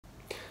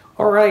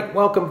All right,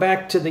 welcome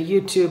back to the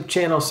YouTube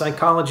channel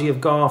Psychology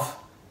of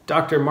Golf.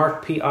 Dr.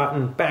 Mark P.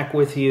 Otten back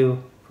with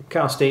you from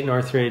Cal State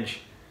Northridge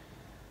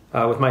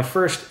with my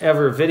first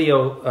ever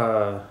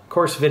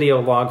course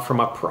video log from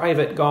a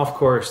private golf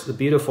course, the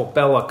beautiful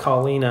Bella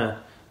Collina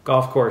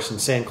golf course in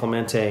San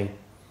Clemente.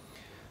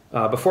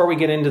 Before we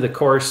get into the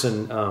course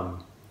and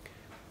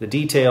the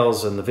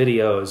details and the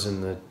videos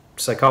and the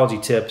psychology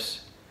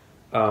tips,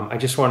 I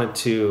just wanted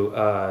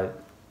to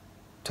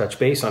touch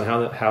base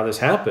on how this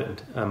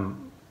happened.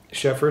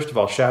 First of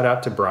all, shout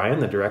out to Brian,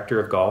 the director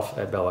of golf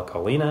at Bella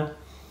Collina.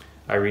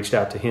 I reached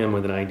out to him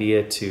with an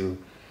idea to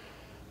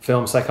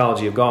film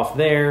Psychology of Golf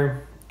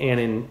there,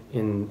 and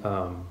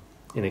in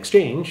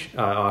exchange,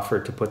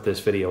 offered to put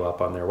this video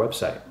up on their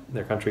website,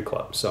 their country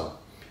club. So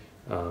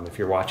if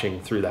you're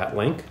watching through that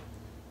link,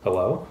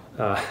 hello.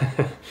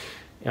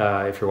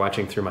 If you're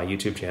watching through my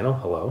YouTube channel,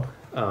 hello.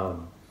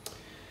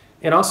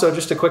 And also,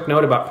 just a quick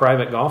note about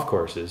private golf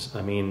courses.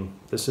 I mean,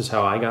 this is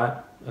how I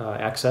got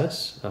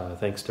access,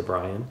 thanks to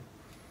Brian.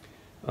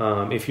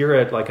 If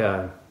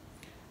you're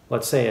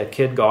let's say a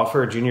kid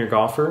golfer, a junior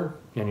golfer,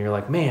 and you're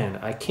like, man,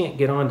 I can't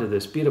get onto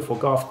this beautiful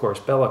golf course,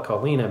 Bella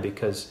Collina,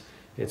 because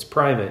it's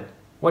private.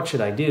 What should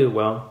I do?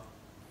 Well,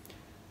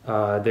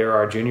 there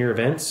are junior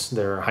events,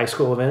 there are high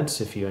school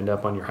events if you end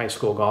up on your high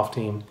school golf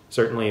team.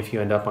 Certainly if you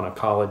end up on a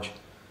college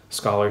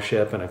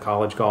scholarship and a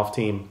college golf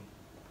team.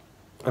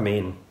 I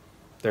mean,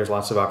 there's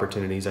lots of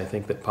opportunities, I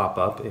think, that pop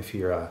up if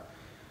you're a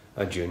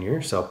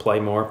junior. So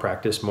play more,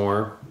 practice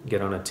more, get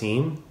on a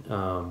team,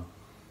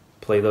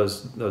 play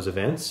those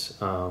events.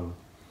 There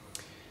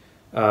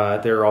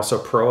are also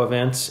pro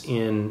events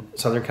in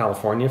Southern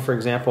California. For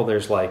example,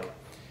 there's like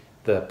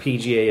the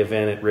PGA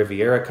event at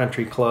Riviera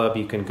Country Club.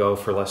 You can go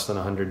for less than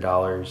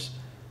 $100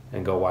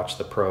 and go watch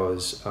the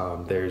pros.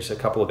 There's a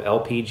couple of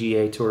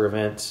LPGA Tour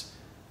events,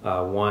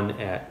 one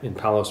in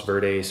Palos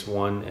Verdes,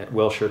 one at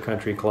Wilshire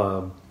Country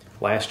Club.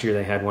 Last year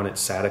they had one at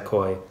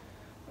Saticoy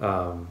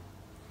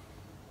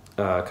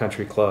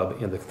Country Club,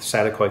 in the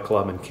Saticoy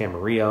Club in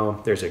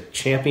Camarillo. There's a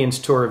Champions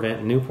Tour event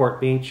in Newport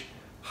Beach.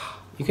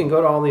 You can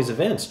go to all these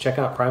events, check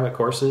out private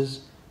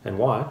courses, and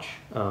watch.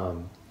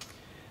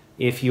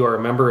 If you are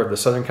a member of the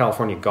Southern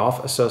California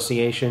Golf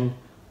Association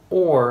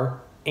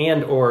or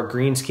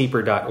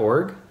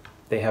greenskeeper.org,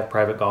 they have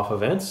private golf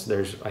events.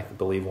 There's, I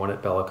believe, one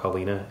at Bella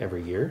Collina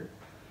every year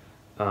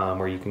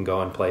where you can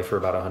go and play for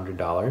about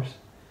 $100.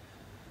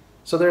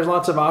 So there's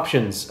lots of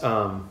options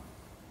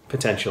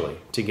potentially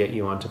to get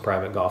you onto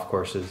private golf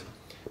courses.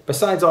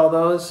 Besides all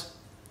those,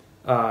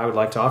 I would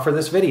like to offer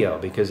this video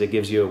because it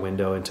gives you a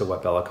window into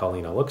what Bella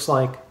Collina looks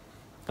like.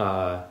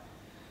 The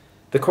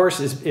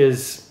course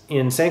is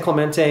in San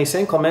Clemente.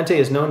 San Clemente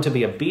is known to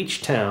be a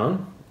beach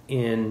town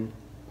in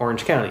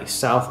Orange County,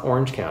 South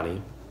Orange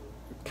County,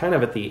 kind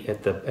of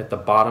at the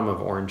bottom of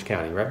Orange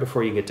County, right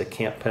before you get to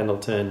Camp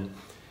Pendleton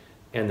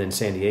and then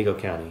San Diego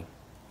County.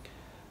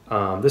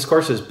 This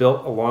course is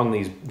built along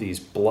these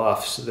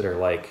bluffs that are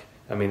like,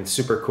 I mean, it's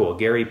super cool.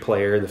 Gary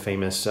Player, the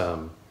famous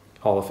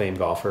Hall of Fame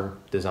golfer,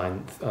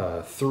 designed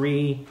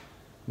 3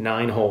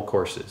 9-hole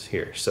courses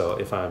here. So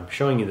if I'm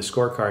showing you the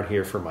scorecard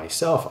here for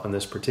myself on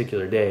this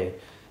particular day,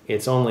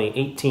 it's only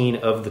 18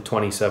 of the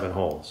 27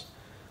 holes.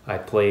 I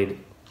played,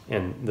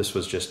 and this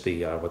was just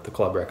what the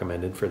club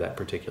recommended for that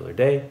particular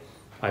day.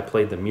 I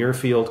played the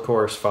Muirfield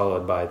course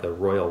followed by the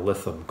Royal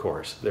Lytham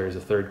course. There's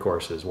a third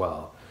course as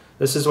well.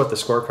 This is what the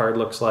scorecard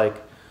looks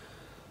like.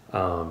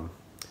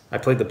 I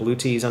played the blue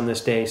tees on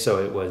this day,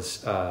 so it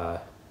was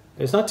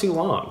not too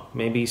long,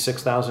 maybe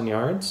 6,000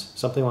 yards,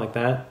 something like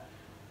that.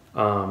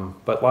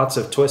 But lots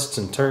of twists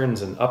and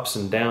turns and ups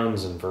and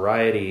downs and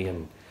variety,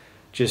 and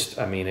just,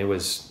 I mean, it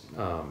was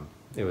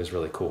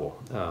really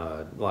cool.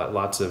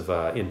 Lots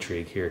of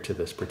intrigue here to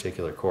this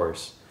particular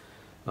course.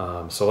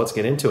 So let's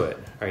get into it.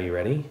 Are you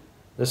ready?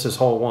 This is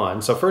hole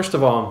 1. So first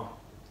of all,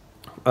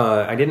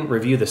 I didn't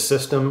review the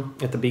system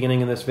at the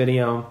beginning of this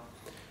video,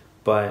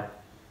 but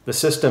the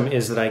system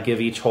is that I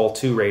give each hole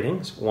 2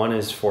 ratings. One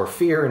is for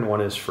fear and one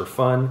is for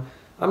fun.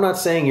 I'm not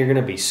saying you're going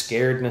to be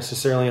scared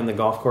necessarily on the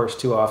golf course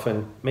too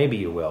often. Maybe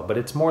you will, but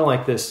it's more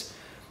like this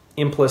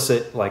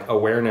implicit like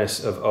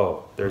awareness of,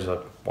 oh, there's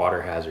a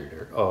water hazard,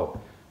 or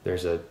oh,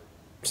 there's a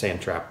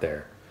sand trap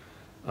there.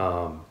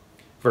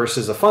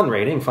 Versus a fun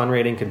rating. Fun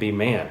rating could be,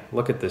 man,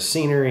 look at the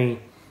scenery,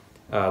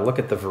 look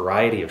at the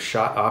variety of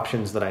shot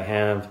options that I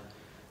have,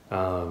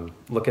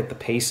 look at the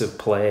pace of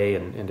play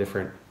and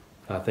different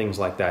things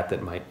like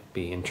that might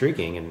be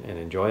intriguing and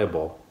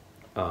enjoyable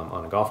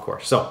on a golf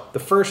course. So the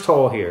first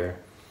hole here,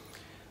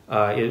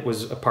 it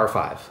was a par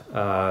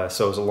 5,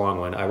 so it was a long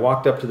one. I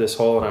walked up to this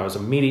hole and I was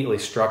immediately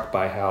struck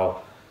by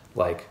how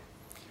like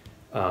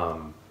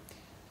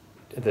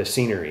the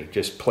scenery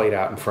just played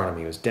out in front of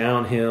me. It was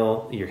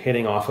downhill. You're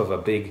hitting off of a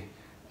big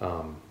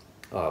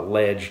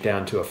ledge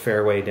down to a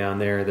fairway down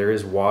there. There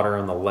is water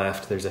on the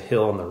left. There's a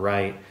hill on the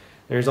right.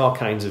 There's all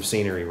kinds of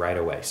scenery right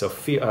away. So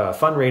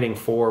fun rating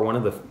 4, one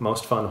of the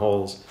most fun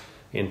holes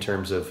in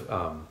terms of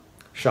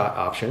shot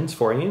options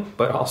for you,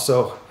 but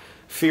also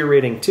fear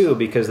rating 2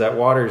 because that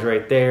water's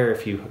right there.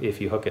 If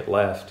you hook it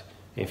left,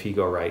 If you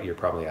go right, you're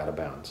probably out of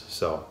bounds.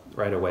 So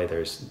right away,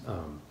 there's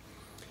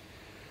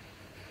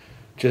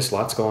just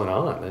lots going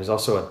on. There's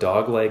also a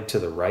dog leg to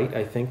the right,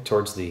 I think,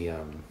 towards the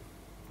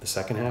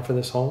second half of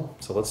this hole.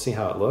 So let's see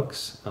how it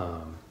looks.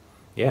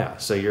 Yeah,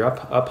 so you're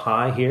up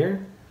high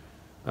here.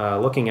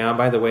 Looking out,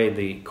 by the way,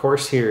 the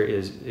course here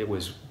it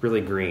was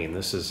really green.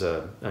 This is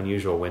an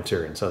unusual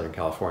winter in Southern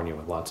California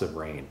with lots of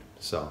rain.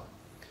 So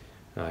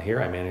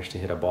here I managed to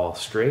hit a ball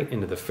straight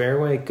into the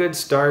fairway. Good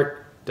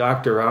start,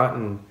 Dr.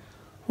 Otten.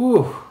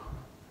 Whew.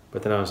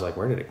 But then I was like,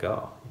 where did it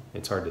go?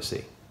 It's hard to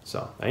see.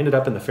 So I ended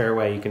up in the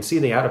fairway. You can see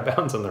the out of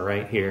bounds on the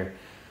right here.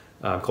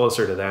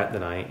 Closer to that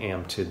than I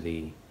am to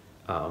the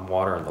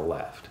water on the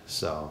left.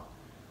 So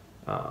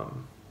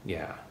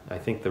yeah, I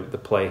think the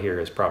play here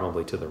is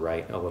probably to the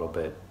right a little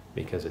bit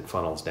because it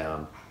funnels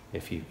down.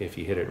 If you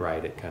hit it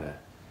right, it kind of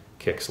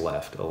kicks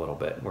left a little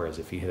bit, whereas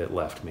if you hit it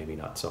left, maybe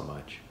not so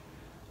much.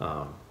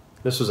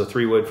 This was a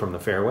 3-wood from the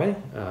fairway.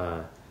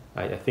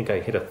 I think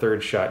I hit a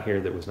third shot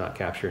here that was not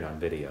captured on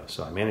video,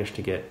 so I managed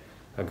to get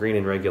a green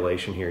in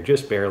regulation here,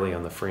 just barely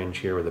on the fringe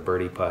here with a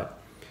birdie putt.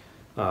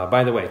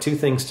 By the way, 2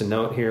 things to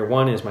note here.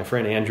 One is my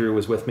friend Andrew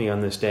was with me on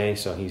this day,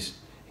 so he's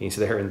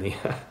there in the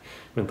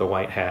with the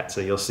white hat, so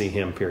you'll see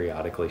him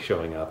periodically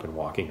showing up and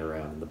walking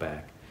around in the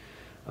back.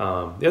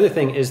 The other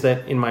thing is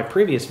that in my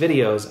previous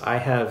videos, I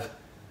have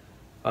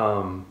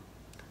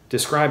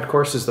described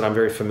courses that I'm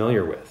very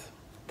familiar with.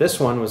 This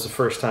one was the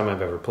first time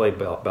I've ever played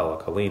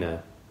Bella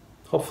Collina,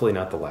 hopefully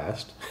not the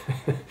last.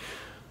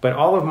 But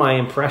all of my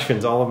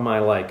impressions, all of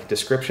my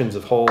descriptions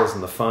of holes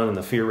and the fun and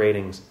the fear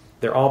ratings,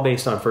 they're all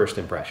based on first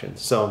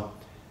impressions. So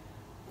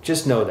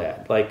just know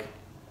that.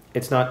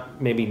 It's not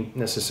maybe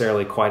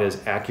necessarily quite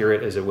as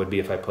accurate as it would be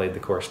if I played the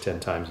course 10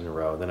 times in a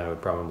row. Then I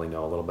would probably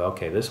know a little bit,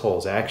 okay, this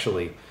hole's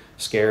actually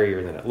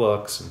scarier than it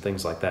looks and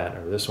things like that,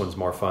 or this one's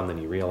more fun than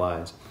you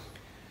realize.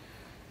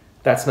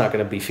 That's not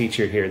going to be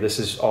featured here. This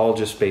is all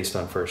just based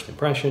on first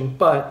impression,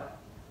 but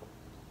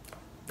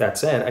that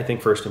said, I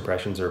think first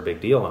impressions are a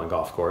big deal on a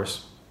golf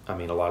course. I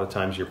mean, a lot of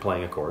times you're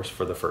playing a course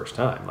for the first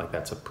time.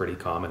 That's a pretty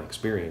common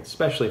experience,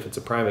 especially if it's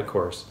a private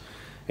course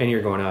and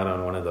you're going out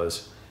on one of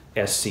those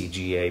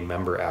SCGA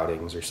member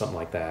outings or something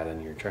like that,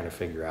 and you're trying to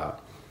figure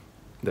out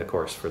the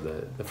course for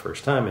the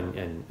first time,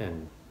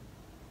 and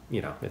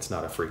you know, it's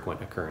not a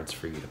frequent occurrence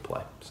for you to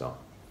play. So,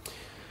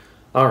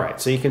 all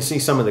right, so you can see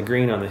some of the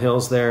green on the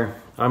hills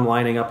there. I'm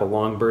lining up a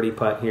long birdie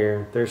putt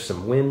here. There's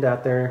some wind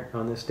out there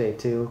on this day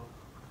too.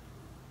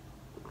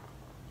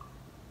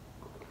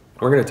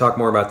 We're going to talk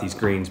more about these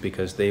greens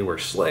because they were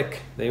slick,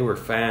 they were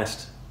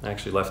fast. I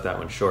actually left that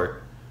one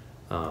short.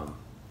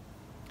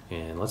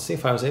 And let's see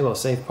if I was able to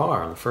save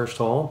par on the first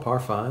hole, par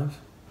 5.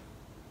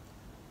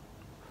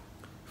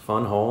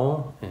 Fun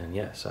hole, and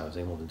yes, I was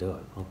able to do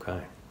it.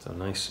 Okay, so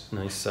nice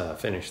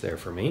finish there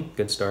for me.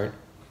 Good start.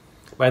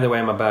 By the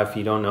way, if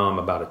you don't know, I'm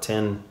about a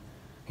 10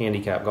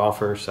 handicap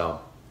golfer,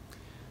 so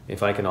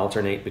if I can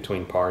alternate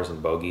between pars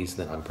and bogeys,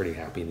 then I'm pretty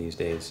happy these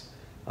days.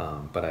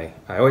 But I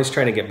always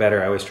try to get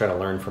better. I always try to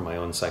learn from my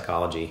own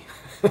psychology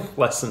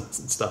lessons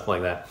and stuff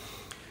like that,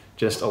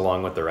 just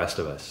along with the rest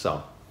of us.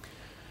 So,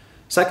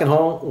 second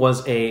hole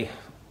was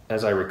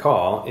as I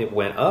recall, it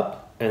went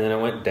up and then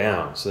it went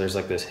down. So there's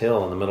this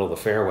hill in the middle of the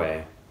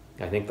fairway.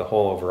 I think the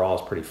hole overall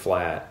is pretty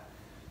flat,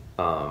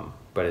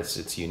 but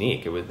it's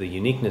unique. The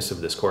uniqueness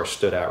of this course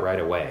stood out right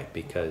away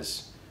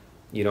because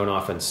you don't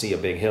often see a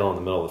big hill in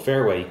the middle of the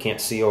fairway. You can't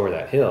see over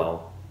that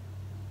hill,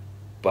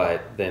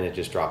 but then it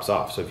just drops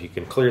off. So if you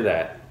can clear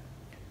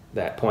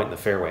that point in the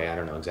fairway, I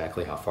don't know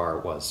exactly how far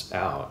it was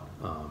out,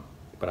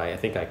 but I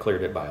think I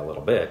cleared it by a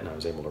little bit, and I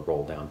was able to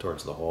roll down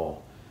towards the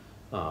hole.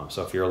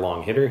 So if you're a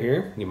long hitter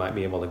here, you might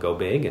be able to go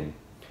big, and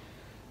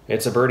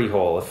it's a birdie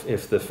hole.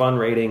 If the fun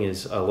rating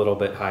is a little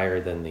bit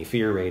higher than the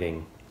fear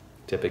rating,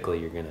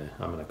 typically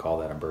I'm gonna call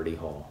that a birdie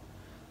hole.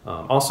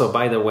 Also,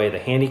 by the way, the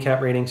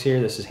handicap ratings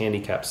here, this is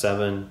handicap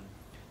 7.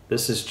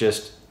 This is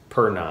just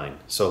per 9.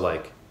 So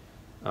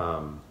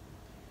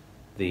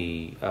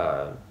each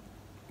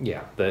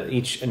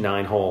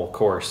 9-hole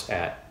course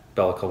at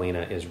Bella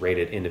Collina is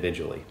rated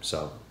individually.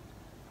 So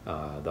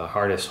the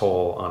hardest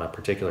hole on a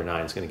particular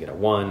 9 is going to get a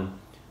 1.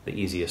 The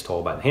easiest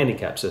hole by the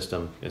handicap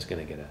system is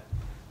going to get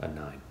a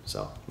 9.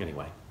 So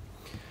anyway,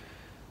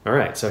 all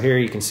right. So here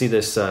you can see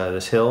this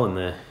hill in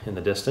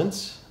the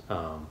distance,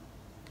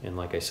 and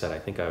like I said, I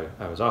think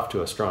I was off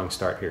to a strong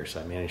start here.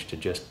 So I managed to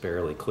just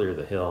barely clear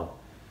the hill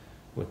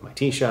with my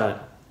tee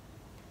shot.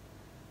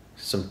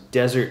 Some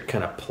desert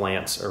kind of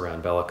plants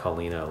around Bella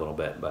Collina a little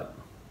bit, but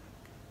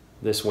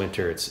this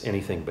winter it's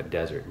anything but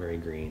desert, very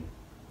green.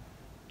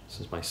 This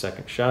is my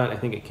second shot. I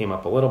think it came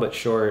up a little bit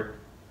short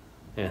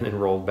and then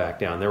rolled back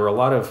down. There were a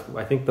lot of,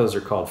 I think those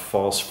are called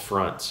false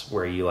fronts,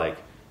 where you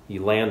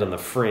land on the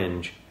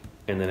fringe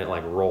and then it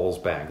rolls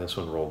back. This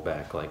one rolled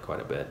back quite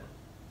a bit.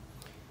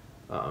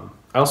 I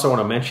also want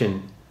to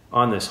mention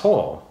on this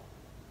hole,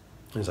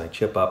 as I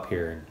chip up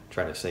here and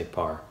try to save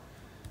par,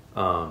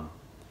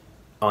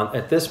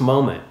 at this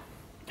moment,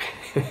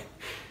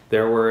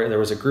 there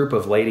was a group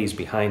of ladies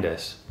behind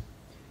us,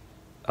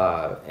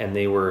 and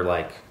they were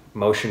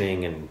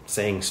motioning and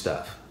saying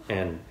stuff.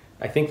 And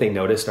I think they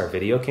noticed our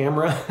video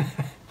camera.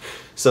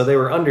 So they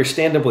were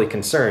understandably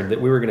concerned that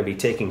we were going to be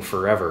taking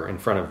forever in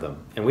front of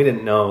them. And we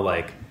didn't know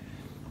like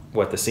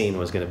what the scene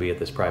was going to be at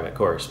this private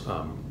course.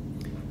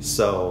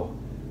 So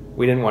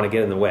we didn't want to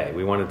get in the way.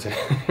 We wanted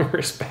to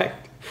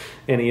respect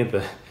any of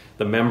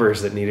the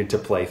members that needed to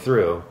play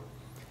through.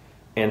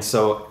 And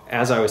so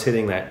as I was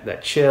hitting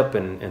that chip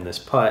and this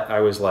putt,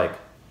 I was like,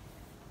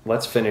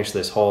 let's finish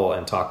this hole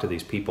and talk to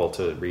these people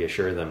to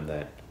reassure them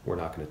that we're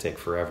not going to take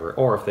forever,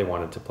 or if they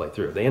wanted to play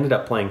through. They ended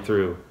up playing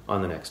through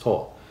on the next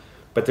hole.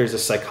 But there's a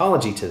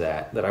psychology to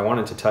that I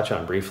wanted to touch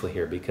on briefly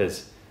here,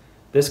 because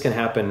this can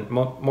happen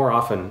more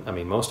often. I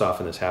mean, most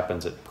often this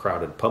happens at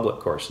crowded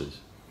public courses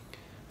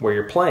where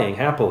you're playing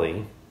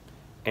happily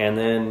and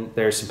then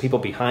there's some people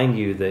behind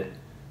you that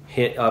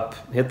hit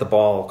the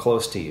ball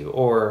close to you,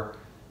 or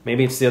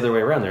maybe it's the other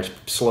way around. There's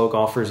slow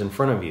golfers in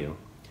front of you.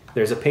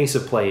 There's a pace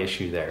of play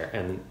issue there,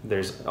 and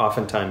there's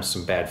oftentimes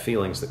some bad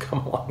feelings that come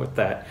along with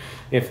that.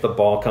 If the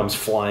ball comes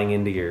flying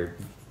into your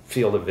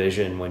field of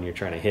vision when you're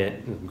trying to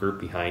hit, and the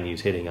group behind you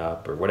is hitting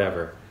up or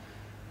whatever,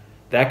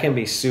 that can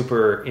be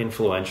super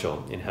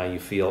influential in how you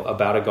feel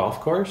about a golf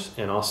course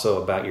and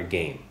also about your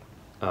game.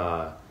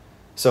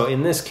 So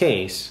in this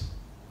case,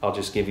 I'll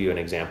just give you an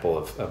example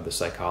of the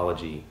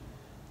psychology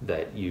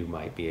that you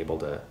might be able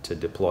to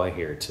deploy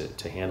here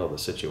to handle the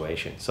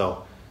situation.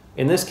 So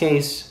in this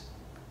case,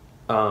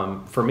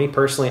 for me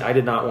personally, I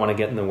did not want to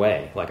get in the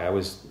way. Like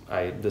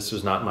this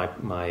was not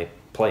my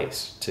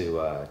place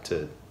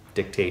to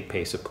dictate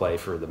pace of play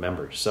for the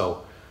members.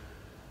 So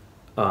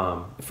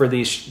for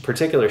these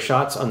particular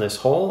shots on this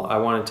hole, I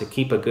wanted to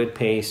keep a good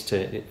pace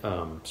to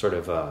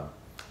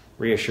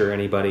reassure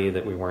anybody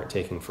that we weren't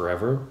taking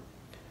forever.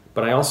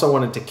 But I also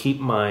wanted to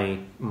keep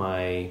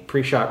my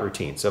pre-shot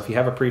routine. So if you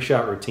have a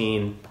pre-shot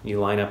routine,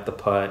 you line up the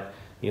putt,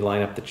 you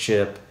line up the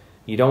chip,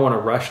 you don't want to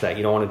rush that.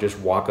 You don't want to just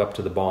walk up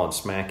to the ball and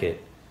smack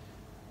it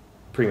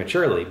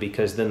prematurely,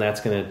 because then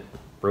that's going to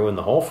ruin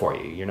the hole for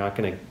you. You're not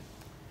going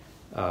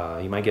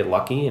to, you might get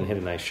lucky and hit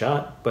a nice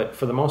shot, but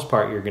for the most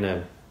part, you're going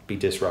to be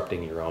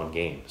disrupting your own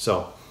game.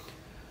 So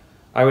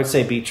I would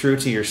say be true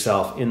to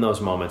yourself in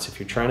those moments.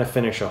 If you're trying to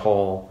finish a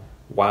hole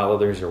while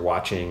others are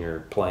watching or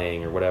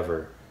playing or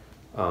whatever,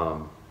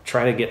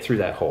 try to get through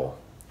that hole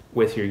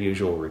with your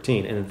usual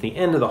routine. And at the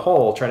end of the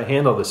hole, try to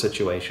handle the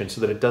situation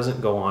so that it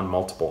doesn't go on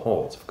multiple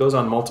holes. If it goes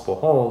on multiple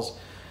holes,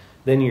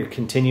 then you're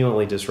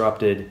continually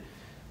disrupted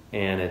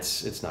and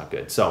it's not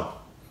good. So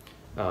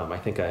I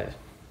think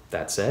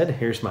that said,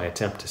 here's my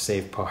attempt to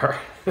save par.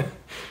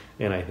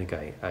 And I think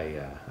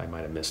I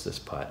might have missed this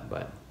putt,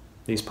 but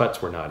these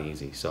putts were not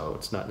easy, so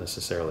it's not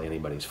necessarily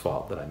anybody's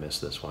fault that I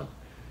missed this one.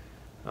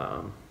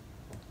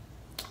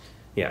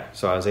 Yeah,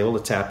 so I was able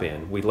to tap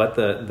in. We let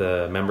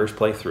the members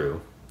play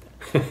through,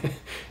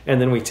 and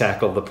then we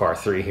tackled the par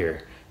 3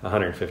 here,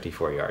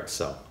 154 yards.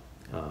 So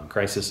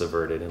crisis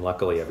averted, and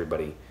luckily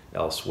everybody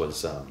else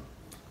was.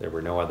 There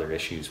were no other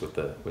issues with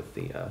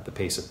the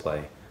pace of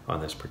play on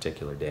this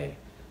particular day.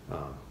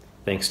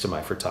 Thanks to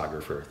my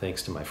photographer,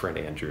 thanks to my friend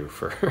Andrew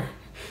for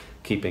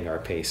keeping our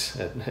pace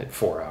at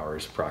 4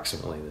 hours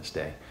approximately this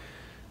day.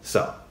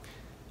 So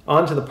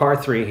on to the par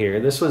 3 here.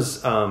 This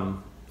was.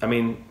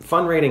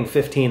 Fun rating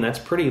 15, that's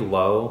pretty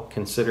low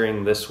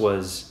considering this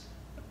was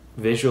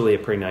visually a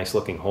pretty nice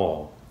looking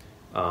hole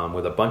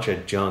with a bunch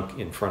of junk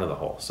in front of the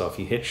hole. So if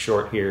you hit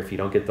short here, if you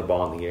don't get the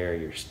ball in the air,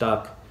 you're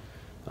stuck.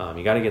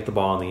 You got to get the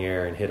ball in the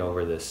air and hit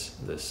over this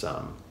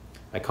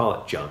I call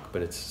it junk,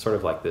 but it's sort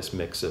of like this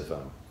mix of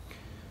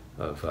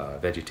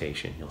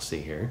vegetation you'll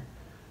see here.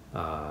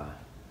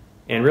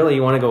 And really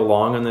you want to go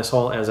long on this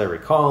hole. As I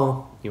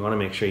recall, you want to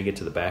make sure you get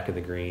to the back of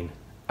the green.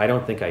 I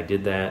don't think I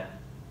did that.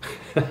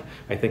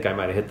 I think I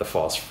might have hit the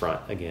false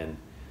front again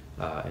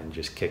and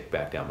just kicked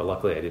back down. But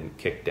luckily I didn't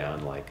kick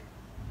down like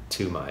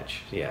too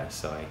much. Yeah,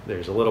 so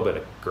there's a little bit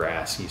of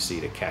grass you see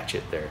to catch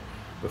it there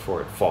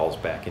before it falls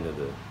back into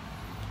the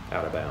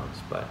out of bounds.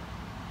 But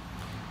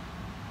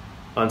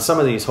on some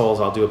of these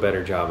holes I'll do a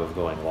better job of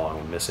going long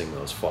and missing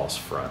those false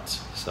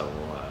fronts. So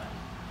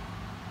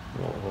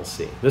we'll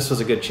see. This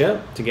was a good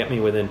chip to get me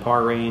within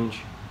par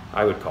range.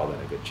 I would call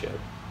that a good chip.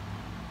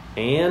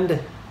 And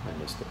I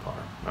missed the par.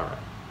 All right.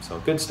 So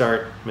good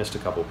start, missed a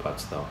couple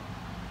putts though.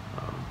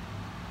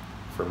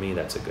 For me,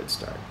 that's a good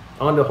start.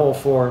 On to hole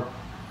 4.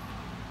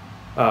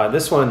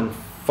 This one,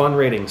 fun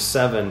rating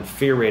 7,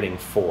 fear rating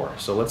 4.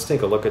 So let's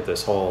take a look at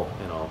this hole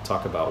and I'll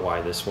talk about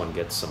why this one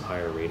gets some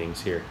higher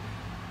ratings here.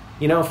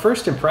 You know,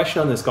 first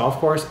impression on this golf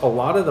course, a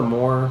lot of the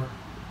more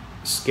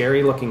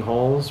scary looking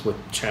holes with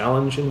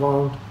challenge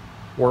involved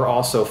were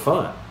also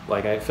fun.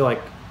 Like I feel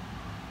like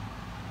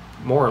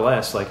more or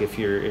less, like if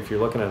you're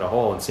looking at a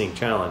hole and seeing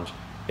challenge,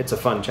 it's a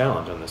fun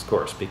challenge on this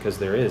course because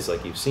there is,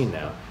 like you've seen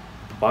now,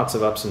 lots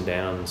of ups and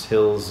downs,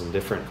 hills and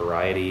different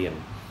variety,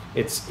 and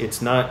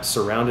it's not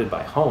surrounded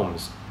by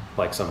homes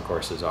like some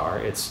courses are.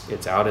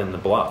 It's out in the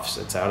bluffs.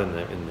 It's out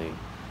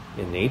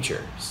in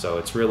nature. So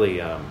it's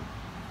really,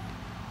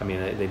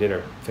 they did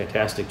a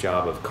fantastic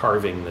job of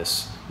carving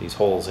these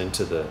holes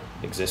into the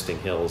existing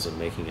hills and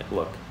making it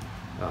look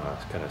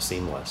kind of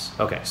seamless.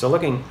 Okay, so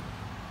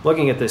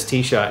looking at this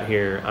tee shot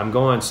here, I'm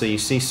going, so you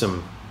see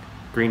some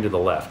green to the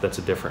left. That's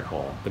a different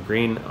hole. The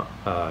green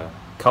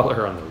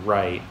color on the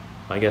right,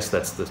 I guess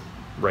that's the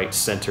right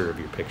center of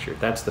your picture.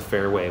 That's the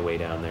fairway way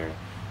down there.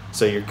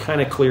 So you're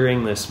kind of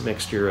clearing this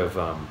mixture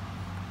of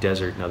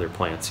desert and other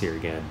plants here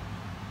again.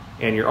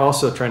 And you're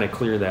also trying to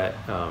clear that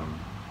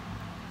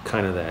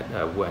kind of that,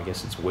 I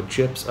guess it's wood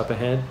chips up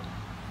ahead,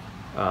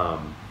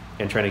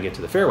 and trying to get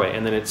to the fairway.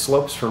 And then it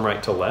slopes from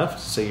right to left,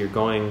 so you're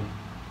going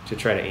to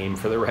try to aim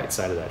for the right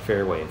side of that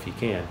fairway if you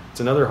can.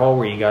 It's another hole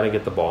where you got to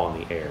get the ball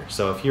in the air.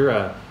 So if you're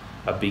a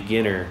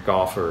beginner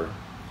golfer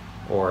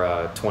or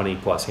a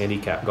 20-plus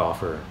handicap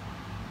golfer,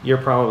 you're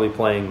probably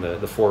playing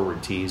the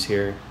forward tees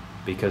here,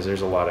 because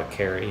there's a lot of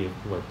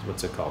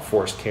what's it called,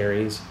 forced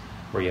carries,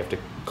 where you have to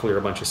clear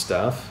a bunch of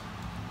stuff,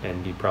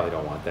 and you probably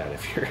don't want that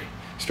if you're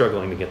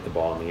struggling to get the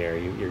ball in the air.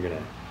 You're going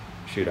to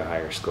shoot a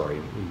higher score.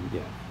 You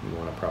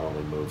want to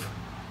probably move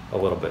a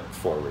little bit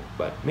forward.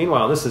 But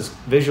meanwhile, this is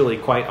visually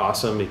quite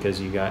awesome because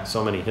you got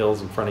so many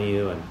hills in front of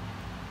you, and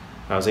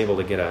I was able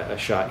to get a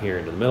shot here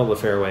into the middle of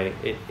the fairway.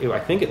 I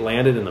think it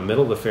landed in the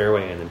middle of the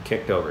fairway and then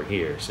kicked over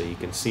here, so you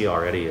can see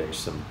already there's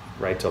some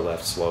right to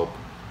left slope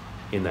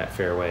in that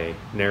fairway,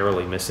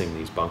 narrowly missing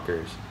these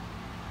bunkers.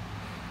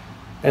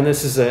 And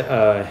this is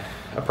a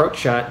approach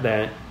shot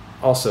that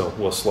also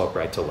will slope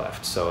right to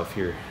left. So if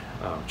you're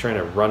trying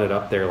to run it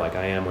up there like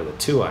I am with a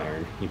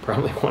 2-iron, you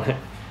probably want to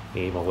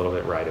aim a little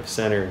bit right of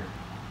center.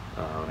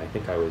 And I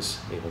think I was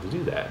able to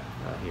do that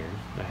here.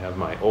 I have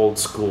my old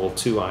school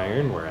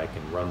 2-iron where I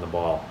can run the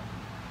ball,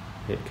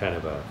 hit kind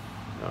of a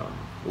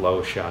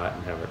low shot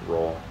and have it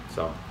roll.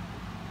 So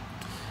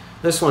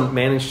this one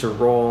managed to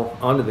roll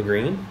onto the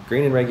green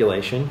in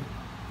regulation.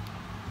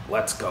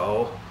 Let's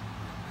go.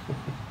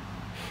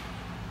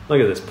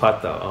 Look at this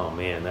putt though. Oh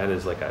man, that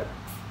is like a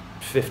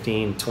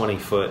 15, 20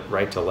 foot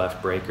right to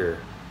left breaker.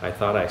 I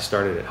thought I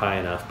started it high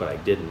enough, but I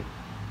didn't.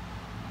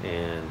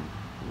 And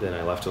then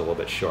I left it a little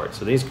bit short.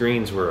 So these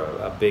greens were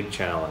a big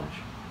challenge.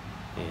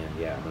 And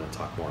yeah, I'm going to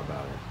talk more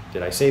about it.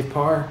 Did I save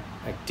par?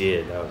 I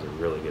did. That was a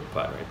really good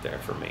putt right there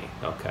for me.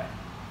 Okay.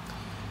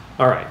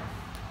 All right.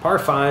 Hole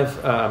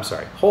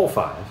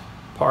 5,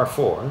 par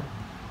 4.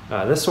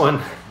 This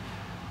one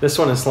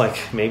is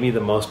like maybe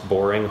the most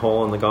boring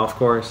hole in the golf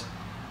course.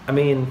 I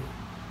mean,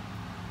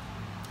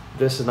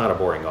 this is not a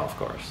boring golf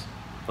course.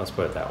 Let's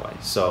put it that way.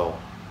 So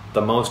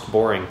the most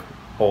boring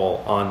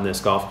hole on this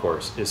golf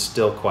course is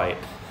still quite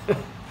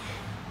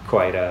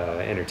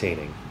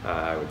entertaining,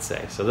 I would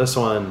say. So this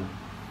one,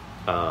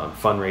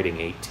 fun rating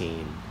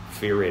 18,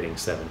 fear rating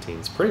 17.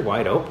 It's pretty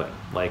wide open.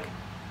 Like,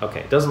 okay,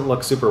 it doesn't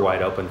look super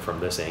wide open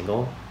from this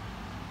angle.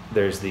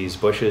 There's these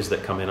bushes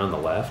that come in on the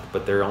left,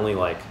 but they're only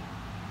like,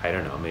 I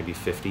don't know, maybe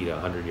 50 to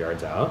 100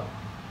 yards out.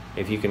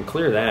 If you can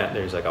clear that,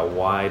 there's like a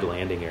wide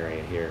landing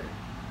area here.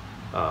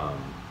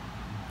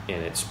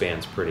 And it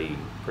spans pretty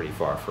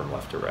far from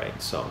left to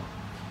right. So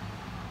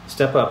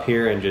step up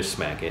here and just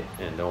smack it,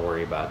 and don't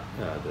worry about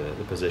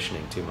the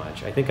positioning too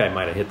much. I think I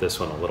might have hit this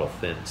one a little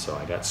thin, so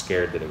I got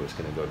scared that it was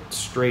going to go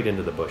straight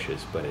into the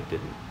bushes, but it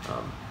didn't.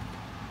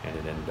 And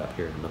it ended up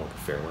here in the middle of the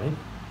fairway.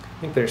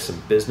 I think there's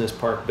some business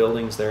park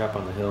buildings there up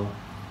on the hill.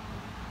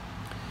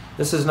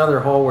 This is another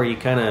hole where you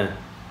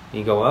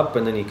go up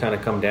and then you kind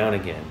of come down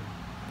again.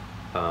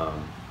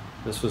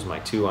 This was my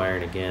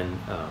 2-iron again.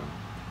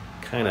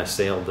 Kind of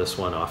sailed this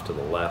one off to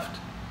the left,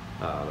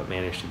 but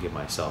managed to give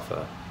myself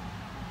a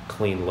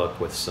clean look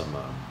with some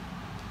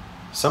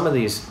of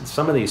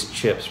these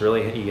chips.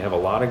 Really, you have a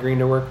lot of green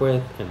to work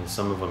with, and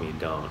some of them you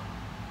don't.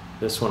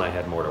 This one I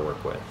had more to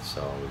work with,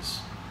 so it was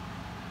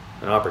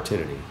an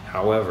opportunity.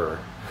 However,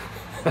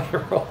 I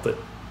rolled it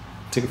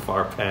too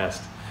far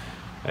past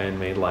and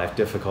made life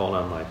difficult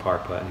on my par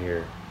putt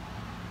here.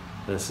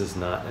 This is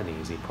not an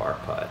easy par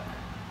putt.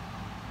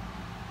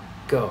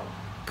 Go.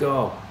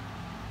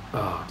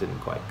 Oh, didn't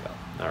quite go.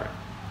 All right.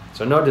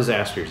 So no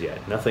disasters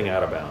yet. Nothing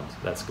out of bounds.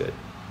 That's good.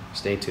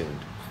 Stay tuned.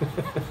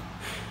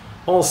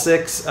 Hole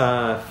 6,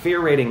 fear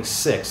rating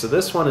 6. So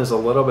this one is a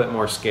little bit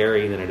more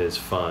scary than it is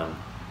fun.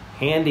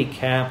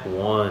 Handicap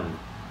 1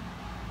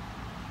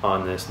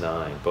 on this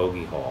 9,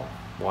 bogey hole.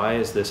 Why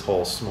is this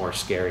hole more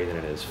scary than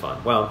it is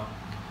fun? Well,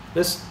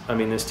 this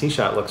tee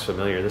shot looks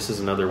familiar. This is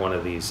another one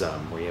of these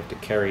where you have to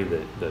carry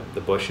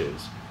the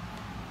bushes,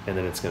 and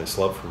then it's going to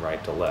slope from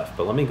right to left.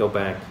 But let me go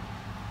back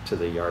to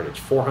the yardage.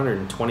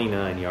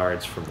 429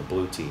 yards from the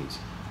blue tees.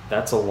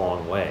 That's a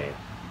long way.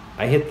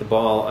 I hit the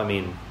ball, I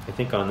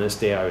think on this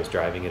day I was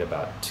driving at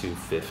about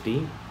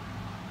 250,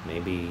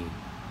 maybe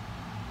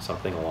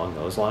something along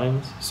those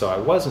lines. So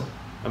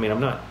I'm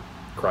not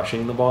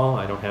crushing the ball.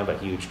 I don't have a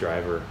huge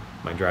driver.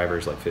 My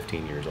driver's like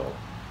 15 years old.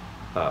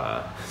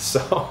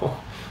 So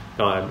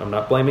no, I'm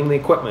not blaming the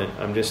equipment.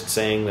 I'm just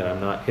saying that I'm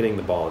not hitting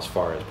the ball as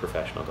far as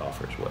professional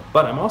golfers would.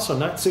 But I'm also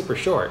not super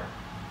short.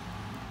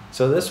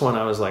 So this one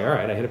I was like, all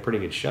right, I hit a pretty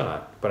good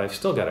shot, but I've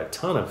still got a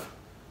ton of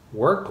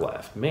work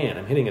left. Man,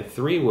 I'm hitting a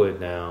 3-wood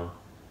now,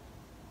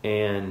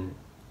 and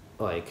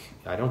like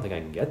I don't think I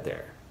can get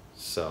there.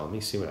 So let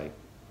me see what I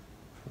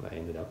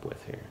ended up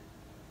with here.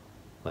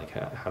 Like,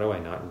 how do I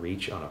not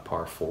reach on a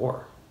par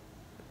 4?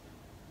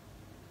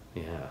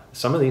 Yeah,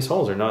 some of these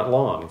holes are not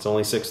long. It's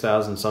only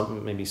 6,000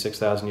 something, maybe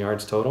 6,000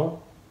 yards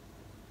total.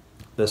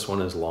 This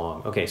one is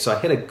long. Okay, so I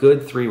hit a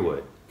good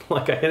 3-wood.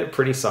 Like, I hit it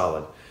pretty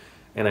solid.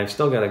 And I've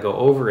still got to go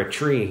over a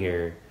tree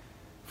here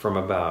from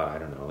about, I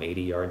don't know,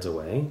 80 yards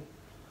away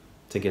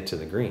to get to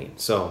the green.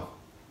 So,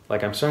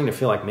 like, I'm starting to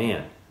feel like,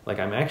 man, like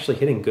I'm actually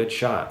hitting good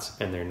shots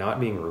and they're not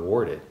being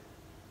rewarded.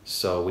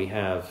 So we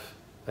have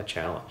a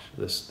challenge.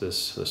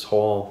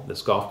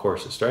 This golf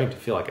course is starting to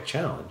feel like a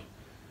challenge.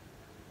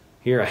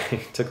 Here I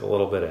took a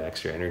little bit of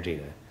extra energy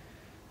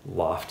to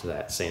loft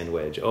that sand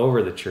wedge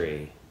over the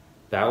tree.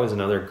 That was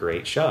another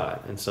great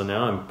shot. And so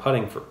now I'm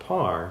putting for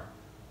par,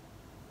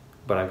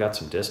 but I've got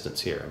some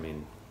distance here. I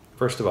mean,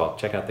 first of all,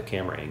 check out the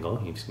camera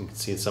angle. You can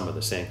see some of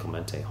the San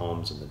Clemente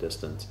homes in the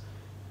distance.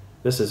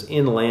 This is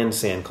inland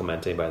San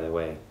Clemente, by the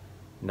way,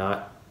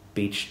 not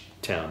beach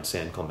town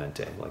San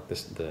Clemente. Like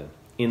this, the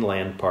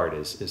inland part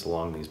is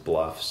along these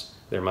bluffs.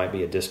 There might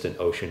be a distant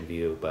ocean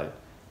view, but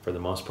for the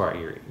most part,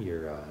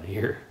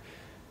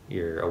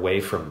 you're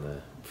away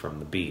from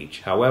the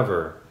beach.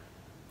 However,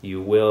 you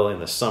will in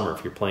the summer,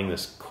 if you're playing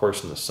this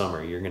course in the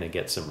summer, you're going to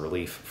get some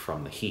relief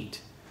from the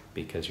heat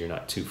because you're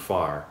not too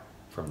far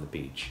from the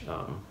beach.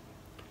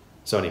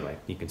 So anyway,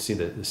 you can see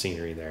the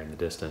scenery there in the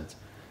distance.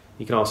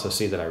 You can also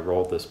see that I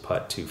rolled this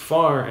putt too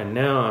far, and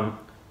now I'm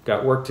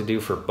got work to do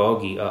for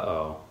bogey.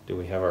 Uh-oh. Do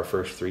we have our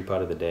first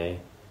 3-putt of the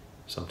day?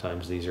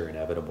 Sometimes these are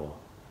inevitable.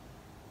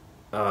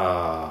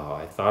 Oh,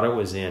 I thought it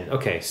was in.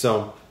 Okay,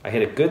 so I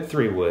hit a good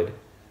 3-wood.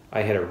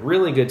 I hit a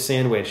really good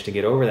sand wedge to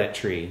get over that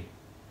tree.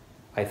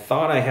 I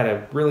thought I had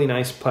a really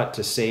nice putt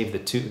to save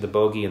the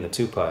bogey and the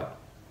 2-putt.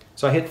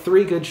 So I hit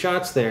 3 good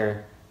shots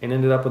there and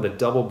ended up with a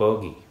double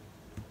bogey.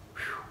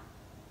 Whew.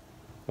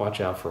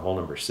 Watch out for hole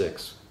number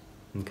 6.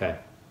 Okay.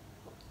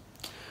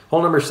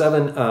 Hole number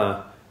 7,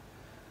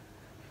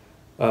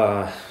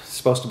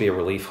 supposed to be a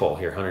relief hole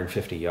here,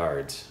 150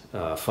 yards.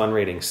 Fun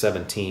rating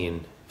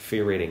 17,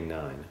 fear rating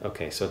 9.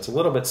 Okay, so it's a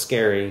little bit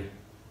scary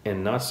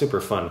and not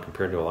super fun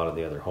compared to a lot of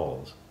the other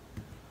holes.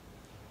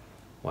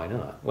 Why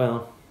not?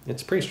 Well,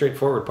 it's pretty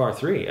straightforward par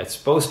 3. It's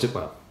supposed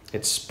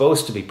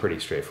to be pretty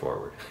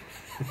straightforward.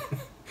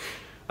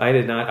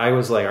 I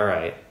was like, all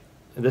right,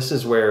 this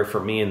is where for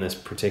me in this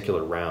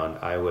particular round,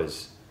 I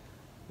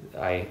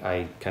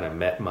kind of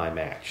met my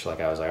match. Like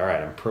I was like, all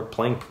right,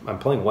 I'm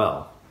playing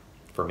well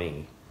for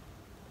me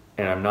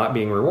and I'm not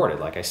being rewarded,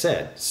 like I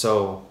said.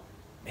 So,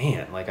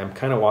 man, like I'm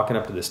kind of walking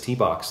up to this tee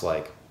box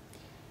like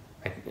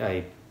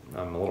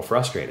I'm a little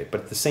frustrated,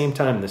 but at the same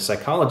time, the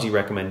psychology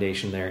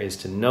recommendation there is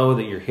to know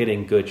that you're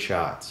hitting good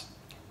shots.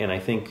 And I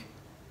think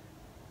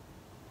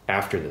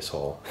after this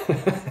hole,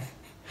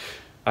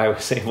 I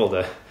was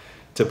able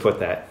to put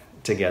that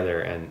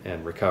together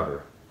and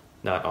recover,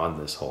 not on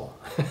this hole.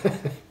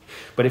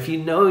 But if you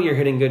know you're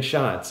hitting good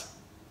shots,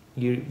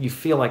 you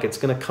feel like it's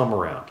going to come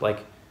around,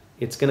 like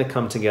it's going to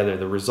come together.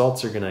 The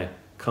results are going to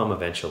come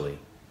eventually.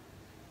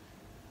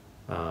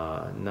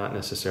 Not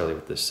necessarily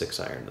with this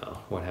 6-iron though.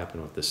 What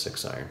happened with this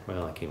 6-iron?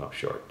 Well, I came up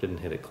short. Didn't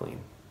hit it clean.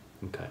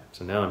 Okay,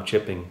 so now I'm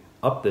chipping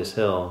up this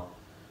hill.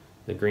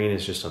 The green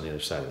is just on the other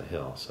side of the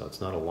hill, so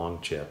it's not a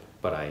long chip.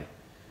 But I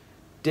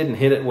didn't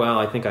hit it well.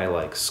 I think I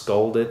like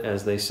sculled it,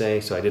 as they say,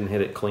 so I didn't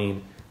hit it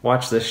clean.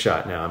 Watch this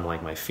shot now. I'm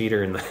like, my feet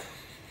are in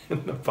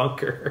the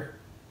bunker.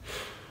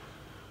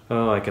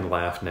 Oh, I can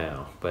laugh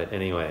now. But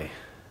anyway,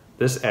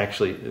 this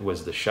actually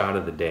was the shot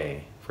of the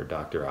day for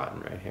Dr.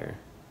 Otten right here.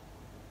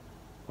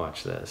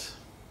 Watch this.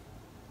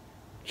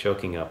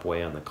 Choking up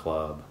way on the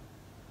club.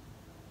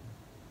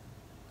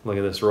 Look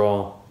at this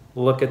roll.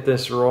 Look at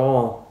this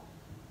roll.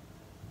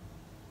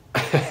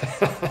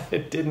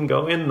 It didn't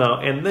go in though.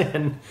 And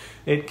then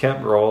it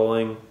kept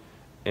rolling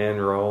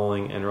and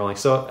rolling and rolling.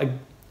 So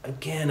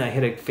again, I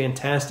hit a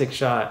fantastic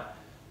shot.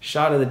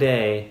 Shot of the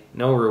day.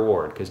 No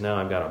reward because now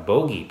I've got a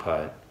bogey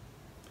putt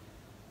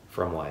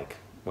from like,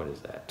 what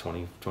is that,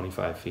 20,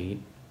 25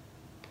 feet?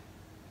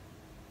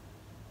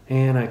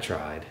 And I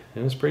tried.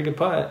 It was a pretty good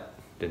putt.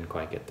 Didn't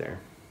quite get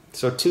there.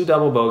 So 2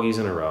 double bogeys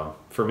in a row.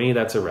 For me,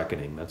 that's a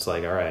reckoning. That's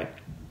like, all right,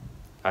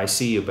 I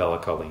see you, Bella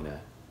Collina.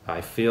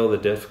 I feel the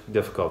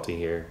difficulty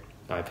here.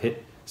 I've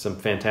hit some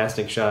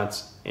fantastic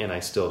shots, and I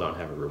still don't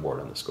have a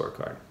reward on the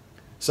scorecard.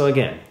 So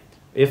again,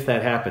 if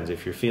that happens,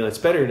 if you're feeling, is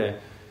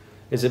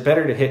it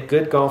better to hit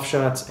good golf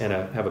shots and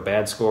have a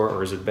bad score,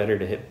 or is it better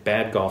to hit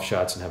bad golf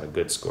shots and have a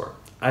good score?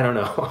 I don't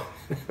know.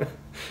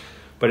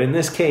 But in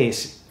this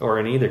case, or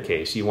in either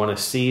case, you want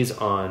to seize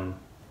on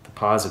the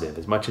positive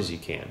as much as you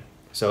can.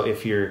 So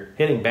if you're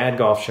hitting bad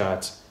golf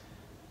shots,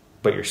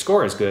 but your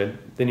score is good,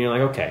 then you're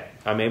like, okay,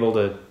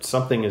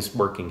 something is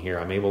working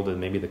here.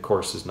 Maybe the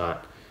course is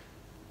not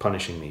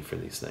punishing me for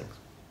these things.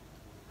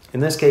 In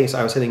this case,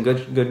 I was hitting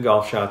good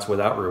golf shots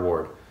without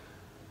reward.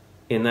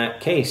 In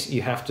that case,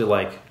 you have to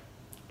like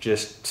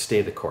just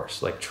stay the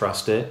course, like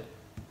trust it,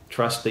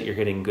 trust that you're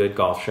hitting good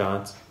golf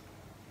shots.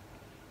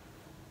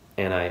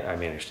 And I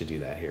managed to do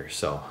that here.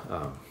 So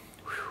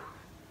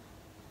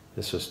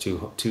this was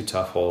two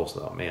tough holes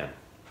though, man.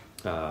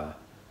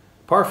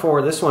 Par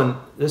 4, this one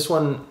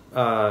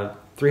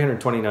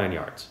 329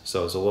 yards,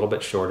 so it's a little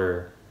bit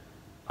shorter.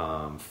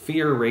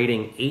 Fear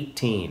rating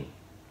 18.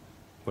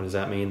 What does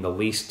that mean? The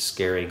least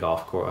scary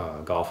golf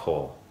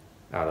hole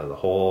out of the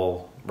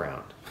whole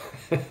round.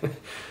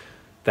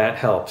 That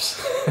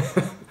helps.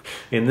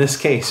 In this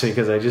case,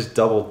 because I just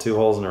doubled 2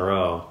 holes in a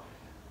row,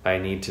 I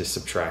need to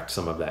subtract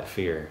some of that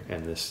fear,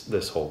 and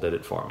this hole did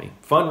it for me.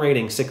 Fun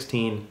rating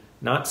 16,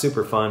 not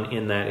super fun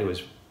in that it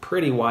was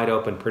pretty wide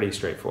open, pretty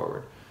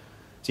straightforward.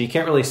 So you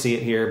can't really see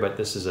it here, but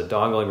this is a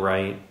dogleg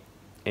right,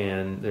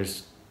 and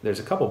there's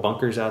a couple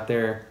bunkers out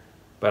there,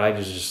 but I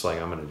just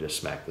like, I'm gonna just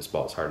smack this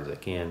ball as hard as I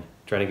can,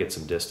 try to get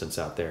some distance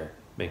out there,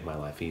 make my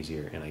life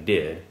easier, and I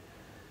did.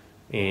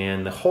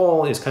 And the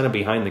hole is kind of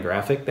behind the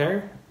graphic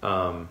there.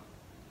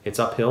 It's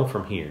uphill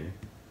from here,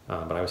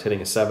 but I was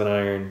hitting a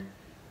 7-iron,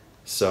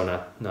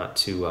 so not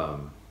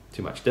too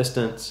much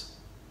distance.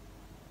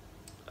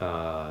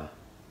 Like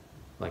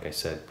I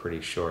said,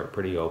 pretty short,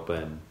 pretty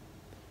open,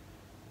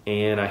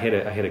 and I hit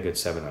a good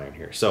 7-iron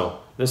here.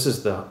 So this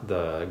is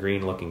the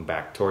green looking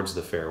back towards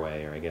the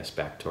fairway, or I guess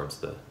back towards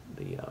the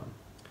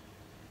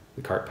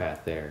cart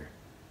path there.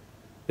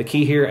 The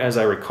key here, as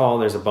I recall,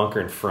 there's a bunker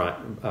in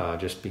front,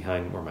 just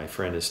behind where my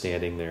friend is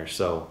standing there.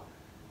 So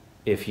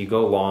if you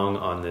go long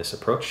on this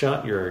approach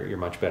shot, you're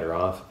much better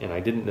off. And I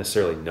didn't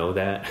necessarily know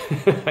that.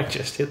 I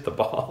just hit the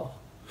ball.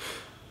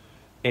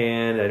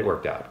 And it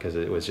worked out because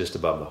it was just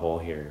above the hole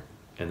here.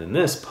 And then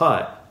this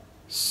putt,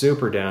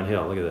 super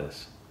downhill. Look at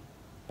this.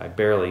 I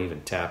barely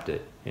even tapped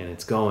it. And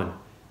it's going,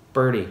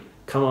 birdie,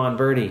 come on,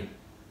 birdie.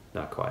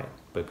 Not quite,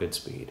 but good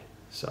speed.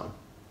 So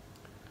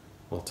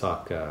we'll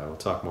talk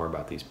more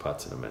about these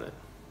putts in a minute.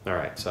 All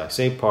right, so I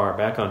saved par,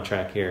 back on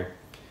track here.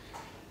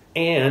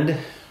 And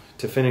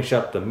to finish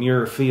up the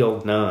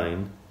Muirfield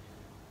 9,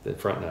 the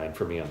front 9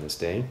 for me on this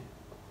day,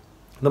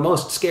 the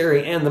most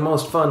scary and the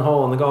most fun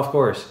hole on the golf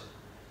course,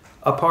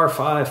 a par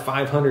 5,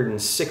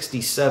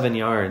 567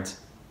 yards.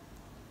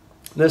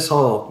 This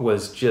hole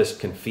was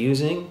just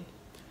confusing.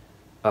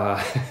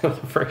 The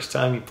first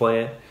time you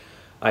play it,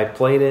 I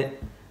played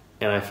it,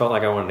 and I felt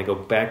like I wanted to go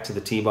back to the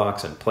tee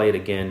box and play it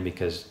again,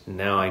 because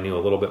now I knew a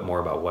little bit more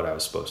about what I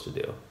was supposed to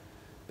do.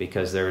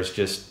 Because there's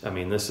just, I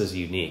mean, this is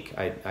unique.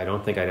 I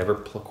don't think I'd ever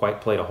quite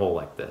played a hole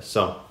like this.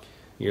 So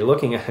you're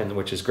looking at,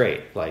 which is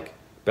great, like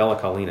Bella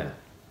Collina,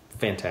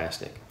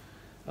 fantastic,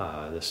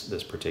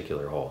 this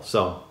particular hole.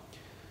 So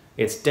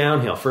it's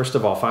downhill. First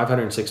of all,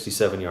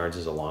 567 yards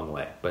is a long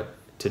way, but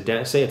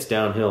to say it's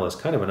downhill is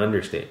kind of an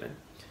understatement.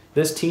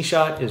 This tee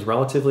shot is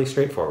relatively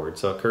straightforward,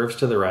 so it curves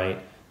to the right.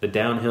 The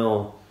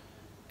downhill,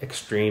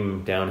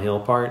 extreme downhill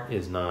part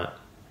is not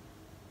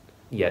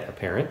yet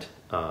apparent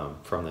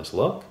from this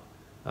look.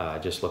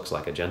 It just looks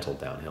like a gentle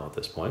downhill at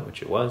this point,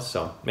 which it was.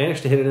 So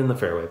managed to hit it in the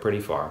fairway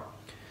pretty far.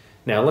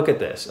 Now look at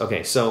this.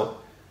 Okay, so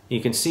you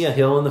can see a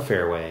hill in the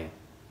fairway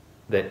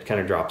that kind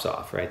of drops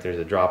off, right? There's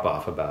a drop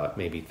off about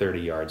maybe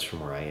 30 yards from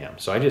where I am.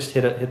 So I just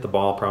hit the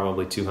ball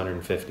probably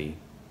 250.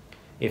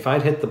 If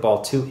I'd hit the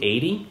ball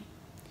 280,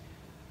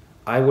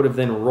 I would have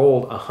then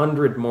rolled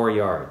 100 more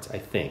yards, I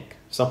think.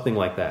 Something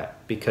like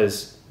that.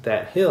 Because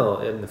that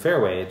hill in the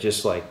fairway, it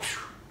just like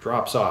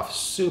drops off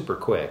super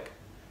quick.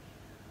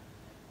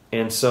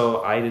 And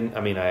so I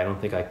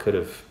don't think I could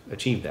have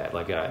achieved that.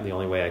 Like the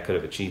only way I could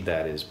have achieved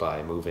that is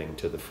by moving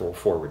to the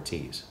forward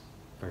tees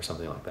or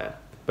something like that.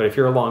 But if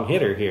you're a long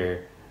hitter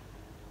here,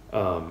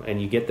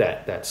 and you get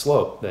that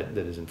slope that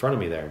is in front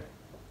of me there,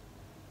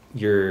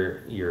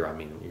 you're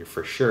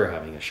for sure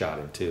having a shot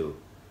into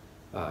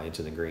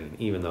the green,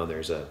 even though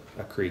there's a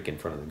creek in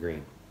front of the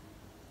green.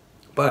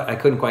 But I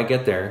couldn't quite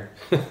get there.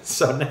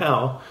 So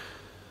now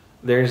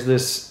there's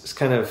this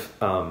kind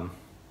of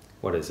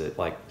what is it,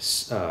 like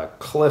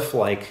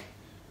cliff-like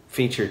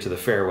feature to the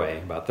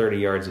fairway about 30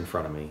 yards in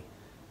front of me,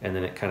 and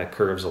then it kind of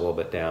curves a little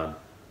bit down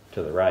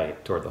to the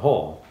right toward the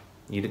hole.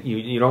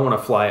 You don't want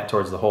to fly it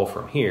towards the hole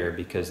from here,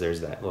 because there's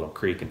that little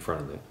creek in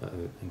front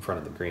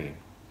of the green.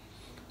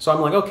 So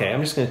I'm like, okay,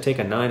 I'm just going to take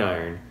a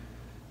 9-iron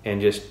and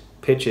just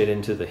pitch it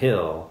into the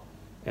hill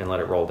and let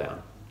it roll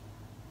down.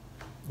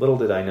 Little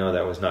did I know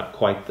that was not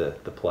quite the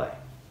play.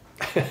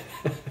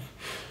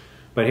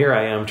 But here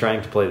I am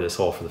trying to play this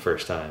hole for the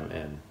first time,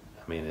 and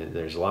I mean,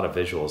 there's a lot of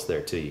visuals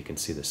there too. You can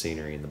see the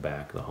scenery in the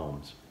back, the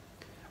homes.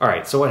 All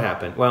right, so what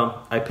happened?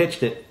 Well, I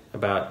pitched it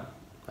about,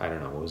 I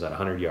don't know, what was that,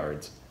 100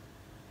 yards.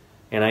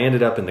 And I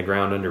ended up in the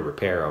ground under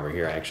repair over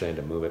here. I actually had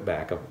to move it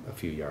back a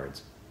few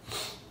yards.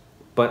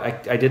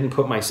 But I didn't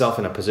put myself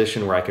in a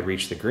position where I could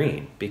reach the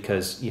green,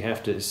 because you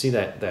have to see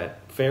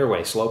that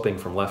fairway sloping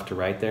from left to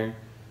right there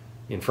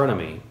in front of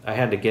me. I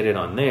had to get it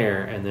on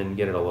there and then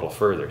get it a little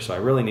further. So I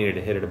really needed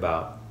to hit it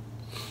about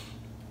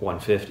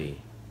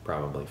 150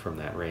 probably from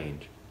that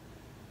range.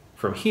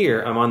 From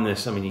here, I'm on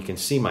this, I mean, you can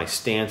see my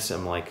stance.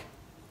 I'm like,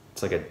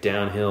 it's like a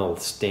downhill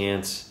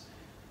stance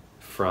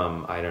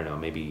from, I don't know,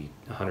 maybe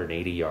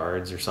 180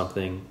 yards or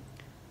something.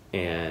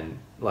 And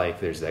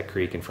like there's that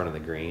creek in front of the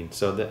green.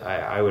 So that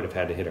I would have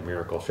had to hit a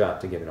miracle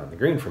shot to get it on the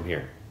green from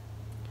here.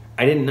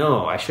 I didn't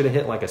know. I should have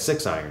hit like a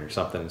 6-iron or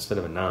something instead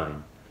of a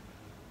 9.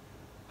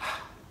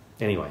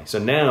 anyway, so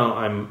now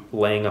I'm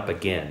laying up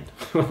again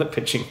with a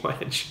pitching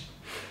wedge.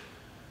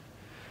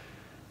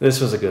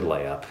 This was a good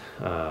layup.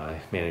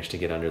 I managed to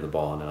get under the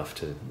ball enough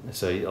to,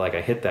 so like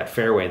I hit that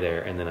fairway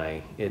there, and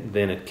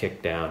then it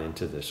kicked down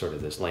into the sort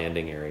of this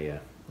landing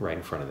area right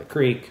in front of the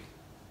creek,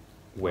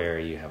 where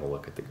you have a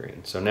look at the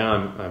green. So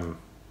now I'm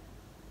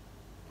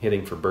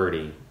hitting for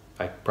birdie.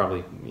 I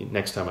probably,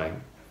 next time I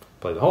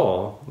play the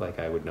hole, like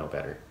I would know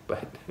better.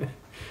 But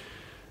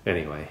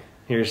anyway,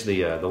 here's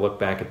the look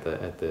back at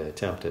the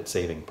attempt at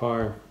saving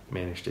par.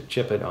 Managed to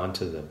chip it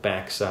onto the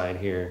backside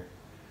here.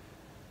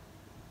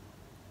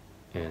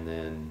 And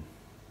then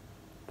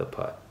the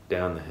putt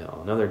down the hill.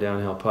 Another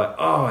downhill putt.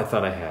 Oh, I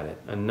thought I had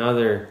it. I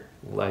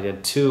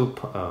had two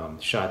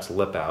shots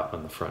lip out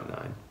on the front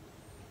nine.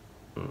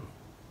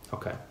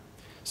 Okay.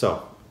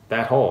 So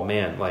that hole,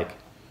 man, like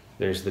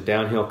there's the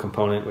downhill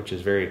component, which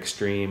is very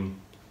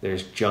extreme.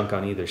 There's junk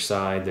on either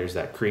side. There's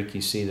that creek you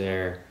see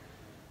there.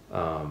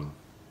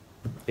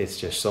 It's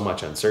just so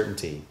much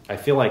uncertainty. I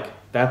feel like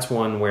that's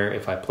one where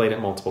if I played it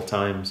multiple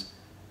times,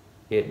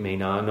 it might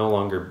no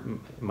longer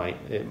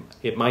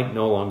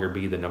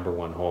be the number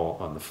one hole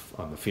on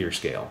the fear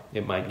scale.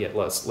 It might get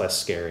less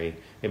scary.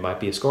 It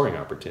might be a scoring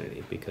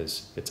opportunity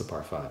because it's a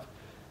par 5.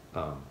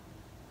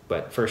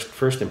 But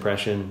first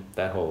impression,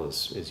 that hole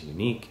is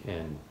unique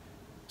and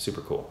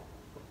super cool.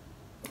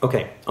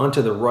 Okay, on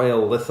to the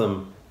Royal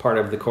Lytham part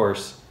of the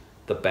course,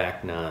 the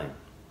back 9.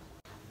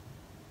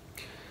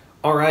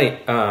 All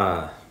right,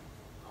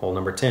 hole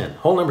number 10.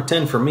 Hole number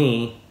 10 for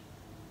me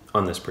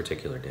on this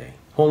particular day.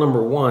 Hole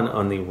number 1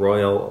 on the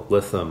Royal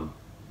Lytham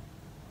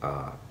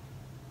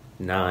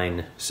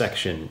 9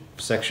 section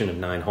of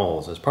 9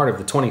 holes as part of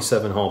the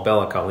 27-hole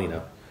Bella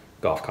Collina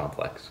golf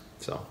complex.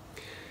 So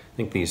I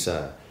think these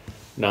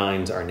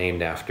 9s are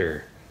named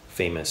after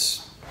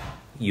famous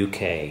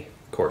UK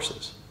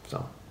courses.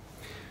 So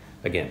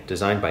again,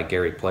 designed by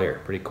Gary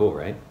Player. Pretty cool,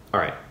 right? All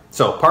right,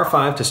 so par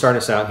 5 to start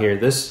us out here.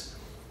 This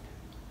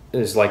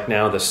is like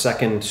now the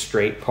second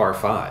straight par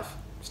 5.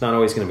 It's not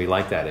always going to be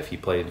like that if you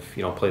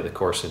don't play the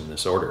course in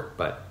this order.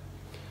 But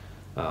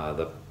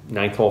the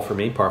 9th hole for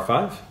me, par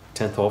 5.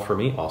 10th hole for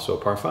me, also a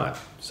par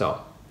 5.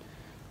 So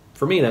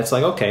for me, that's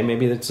like, okay,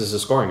 maybe this is a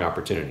scoring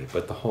opportunity.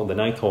 But the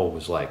 9th hole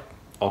was like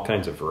all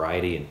kinds of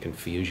variety and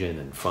confusion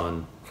and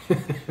fun.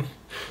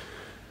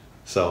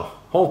 So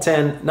hole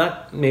 10,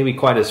 not maybe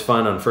quite as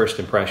fun on first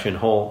impression.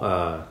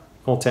 Hole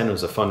 10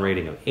 was a fun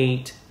rating of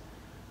 8,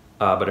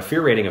 but a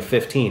fear rating of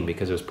 15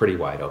 because it was pretty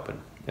wide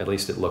open. At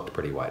least it looked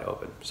pretty wide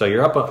open. So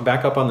you're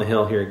back up on the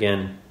hill here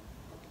again.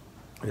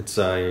 It's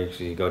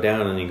you go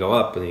down and you go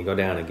up and you go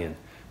down again.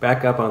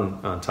 Back up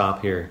on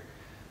top here.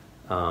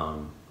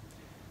 And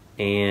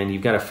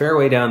you've got a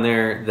fairway down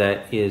there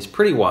that is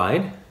pretty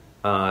wide.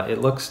 It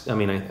looks, I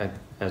mean,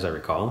 as I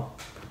recall,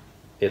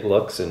 it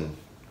looks, and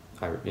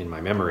in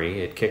my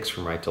memory, it kicks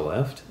from right to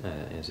left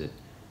as it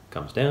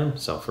comes down.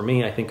 So for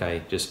me, I think I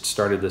just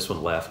started this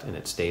one left and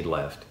it stayed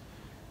left.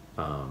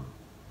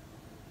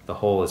 The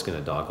hole is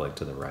going to dogleg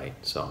to the right.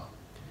 So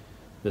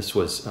this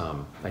was,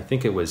 I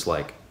think it was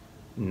like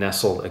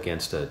nestled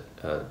against a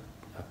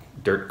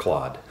dirt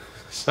clod.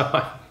 So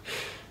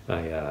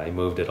I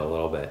moved it a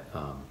little bit.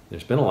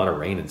 There's been a lot of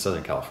rain in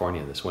Southern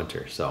California this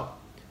winter, so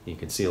you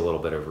can see a little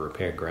bit of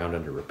ground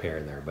under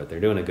repair there, but they're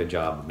doing a good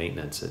job of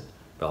maintenance at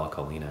Bella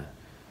Collina.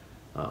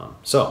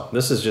 So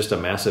this is just a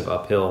massive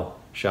uphill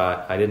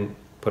shot. I didn't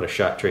put a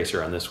shot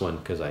tracer on this one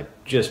because I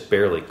just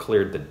barely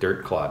cleared the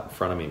dirt clod in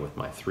front of me with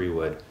my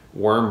 3-wood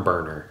worm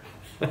burner.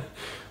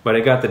 But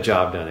it got the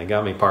job done. It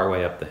got me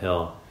partway up the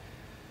hill.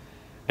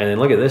 And then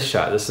look at this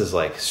shot. This is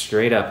like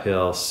straight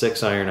uphill,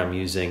 6-iron I'm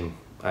using.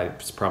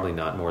 It's probably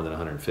not more than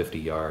 150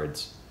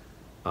 yards.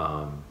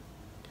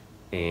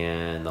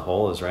 And the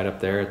hole is right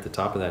up there at the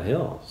top of that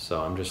hill.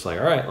 So I'm just like,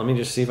 all right, let me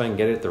just see if I can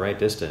get it at the right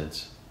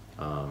distance.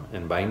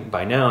 And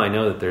by now I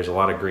know that there's a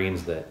lot of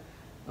greens that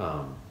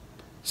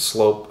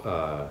slope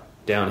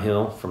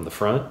downhill from the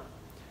front,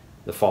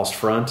 the false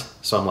front.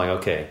 So I'm like,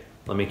 okay,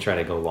 let me try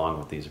to go long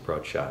with these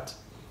approach shots.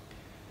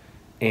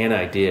 And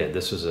I did.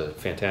 This was a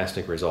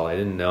fantastic result. I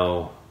didn't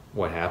know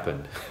what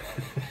happened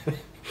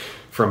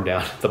from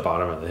down at the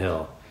bottom of the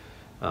hill.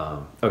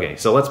 Okay,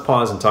 so let's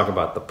pause and talk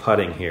about the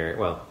putting here.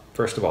 Well,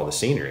 first of all, the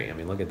scenery. I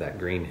mean, look at that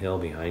green hill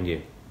behind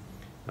you,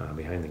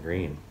 behind the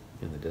green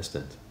in the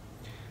distance.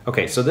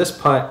 Okay, so this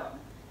putt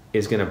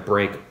is going to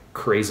break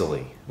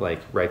crazily,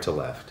 like right to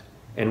left.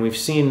 And we've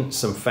seen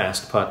some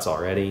fast putts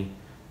already.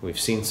 We've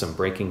seen some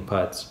breaking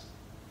putts.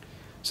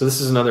 So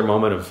this is another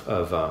moment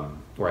of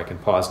where I can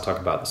pause and talk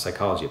about the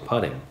psychology of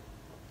putting.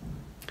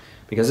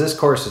 Because this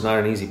course is not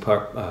an easy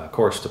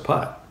course to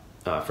putt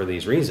for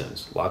these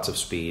reasons. Lots of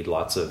speed,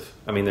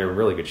 I mean, they're in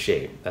really good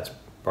shape. That's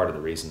part of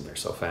the reason they're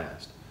so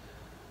fast.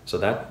 So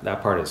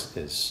that part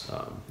is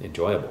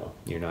enjoyable.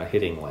 You're not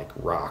hitting like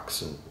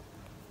rocks and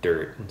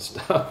dirt and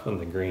stuff on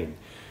the green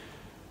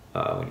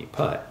when you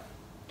putt.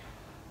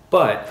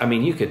 But, I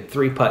mean, you could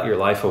 3-putt your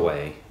life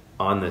away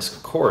on this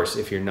course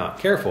if you're not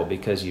careful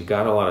because you've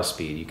got a lot of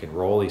speed. You can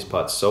roll these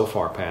putts so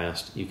far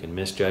past. You can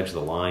misjudge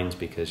the lines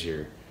because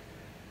you're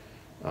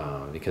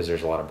because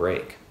there's a lot of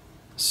break.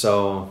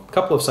 So a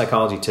couple of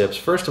psychology tips.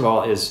 First of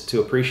all is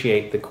to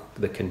appreciate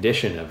the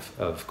condition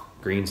of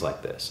greens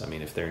like this. I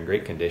mean, if they're in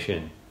great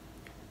condition,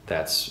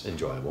 that's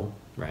enjoyable,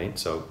 right?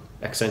 So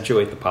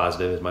accentuate the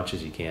positive as much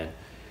as you can.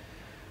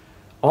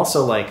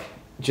 Also, like,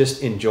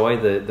 just enjoy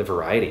the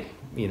variety,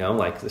 you know,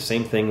 like the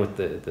same thing with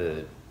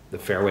the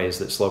fairways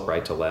that slope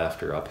right to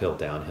left or uphill,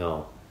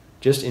 downhill.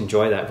 Just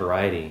enjoy that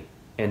variety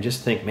and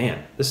just think,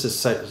 man, this is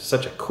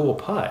such a cool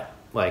putt.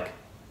 Like,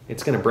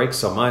 it's going to break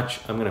so much.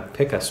 I'm going to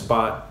pick a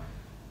spot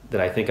that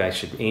I think I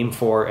should aim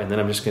for, and then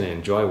I'm just going to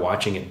enjoy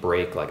watching it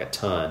break like a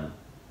ton.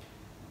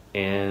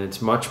 And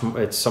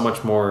it's so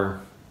much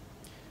more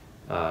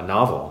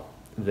novel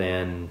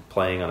than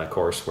playing on a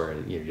course where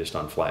you're just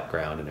on flat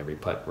ground and every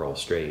putt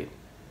rolls straight.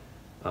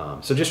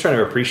 So just trying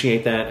to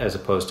appreciate that as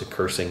opposed to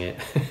cursing it,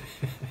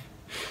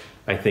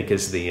 I think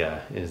is the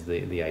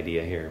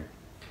idea here.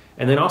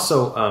 And then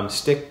also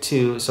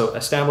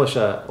establish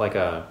a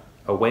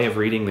way of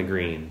reading the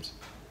greens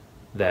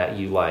that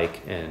you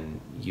like and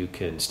you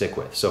can stick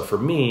with. So for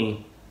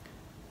me,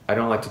 I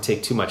don't like to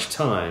take too much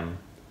time,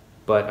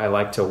 but I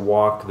like to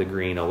walk the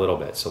green a little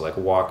bit. So like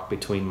walk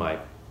between my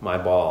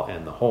ball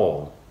and the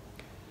hole,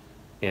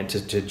 and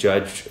to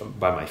judge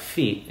by my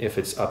feet if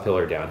it's uphill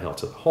or downhill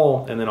to the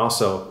hole, and then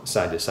also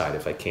side to side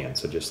if I can.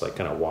 So just like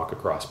kind of walk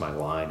across my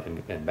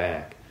line and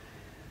back.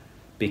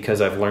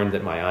 Because I've learned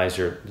that my eyes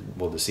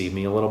will deceive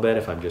me a little bit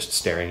if I'm just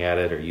staring at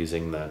it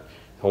or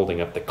holding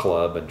up the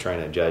club and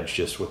trying to judge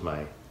just with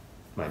my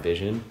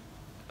vision.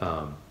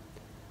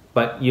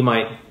 But you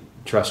might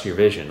trust your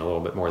vision a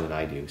little bit more than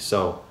I do.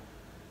 So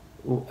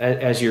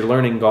as you're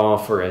learning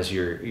golf, or as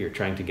you're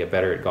trying to get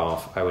better at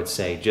golf, I would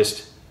say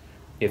just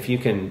if you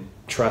can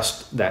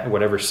trust that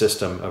whatever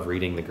system of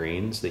reading the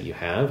greens that you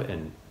have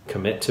and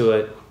commit to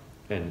it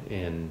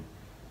and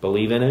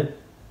believe in it,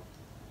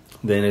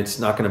 then it's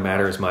not going to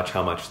matter as much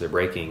how much they're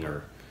breaking,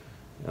 or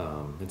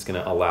it's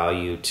going to allow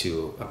you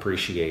to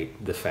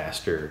appreciate the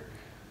faster,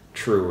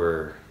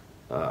 truer,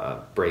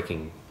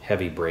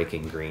 heavy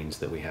breaking greens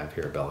that we have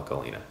here at Bella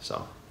Collina.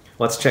 So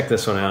let's check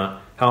this one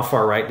out. How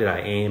far right did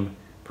I aim?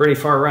 Pretty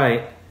far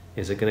right.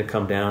 Is it going to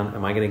come down?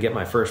 Am I going to get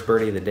my first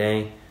birdie of the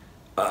day?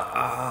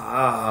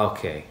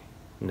 Okay.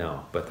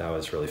 No, but that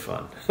was really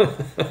fun.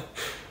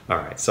 All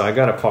right, so I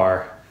got a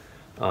par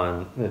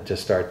to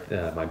start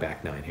my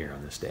back nine here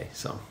on this day.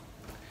 So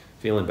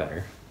feeling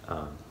better.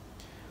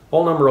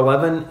 Hole number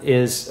 11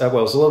 is, well,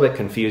 it was a little bit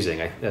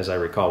confusing. As I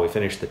recall, we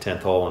finished the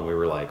 10th hole and we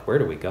were like, where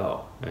do we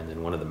go? And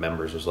then one of the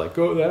members was like,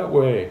 go that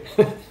way.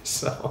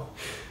 So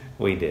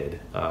we did.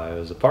 It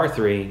was a par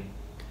 3,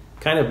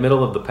 kind of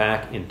middle of the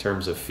pack in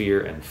terms of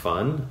fear and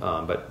fun.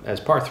 But as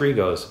par 3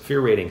 goes, fear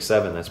rating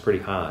 7, that's pretty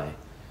high.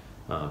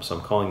 So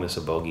I'm calling this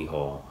a bogey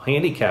hole.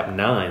 Handicap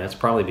 9, that's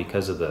probably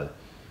because of the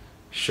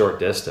short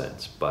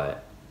distance.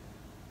 But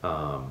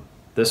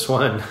this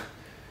one...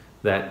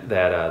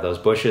 those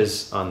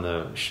bushes on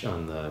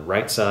the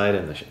right side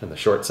and the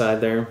short side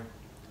there,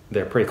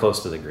 they're pretty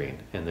close to the green,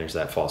 and there's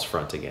that false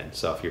front again.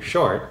 So if you're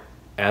short,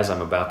 as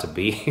I'm about to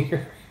be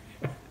here,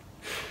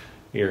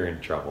 you're in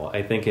trouble.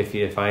 I think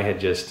if I had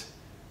just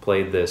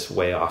played this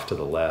way off to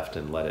the left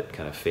and let it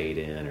kind of fade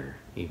in, or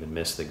even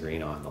miss the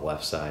green on the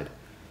left side,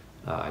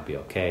 I'd be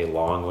okay.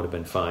 Long would have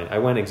been fine. I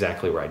went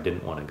exactly where I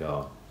didn't want to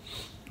go,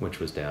 which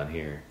was down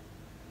here.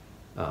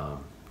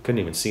 Couldn't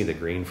even see the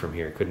green from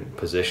here. Couldn't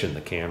position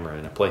the camera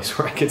in a place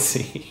where I could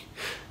see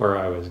where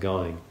I was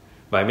going.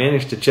 But I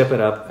managed to chip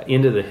it up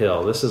into the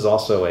hill. This is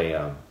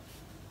also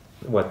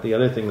what the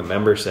other thing the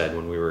member said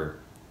when we were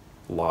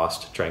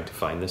lost trying to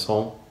find this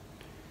hole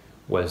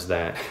was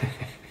that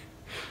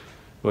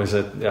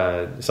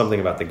something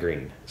about the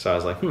green. So I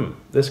was like,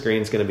 this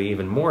green's going to be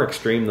even more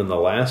extreme than the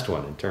last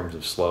one in terms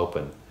of slope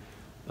and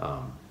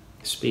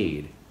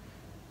speed.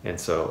 And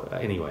so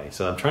anyway,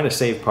 so I'm trying to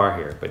save par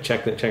here, but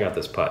check out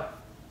this putt.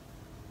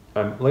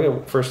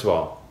 First of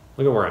all,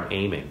 look at where I'm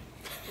aiming.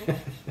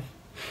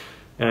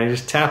 And I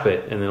just tap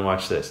it, and then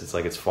watch this. It's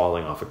like it's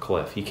falling off a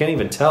cliff. You can't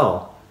even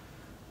tell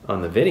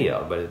on the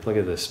video, but look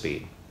at this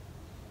speed.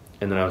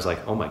 And then I was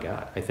like, oh my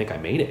God, I think I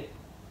made it.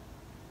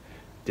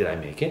 Did I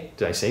make it?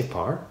 Did I save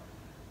par?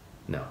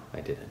 No, I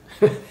didn't.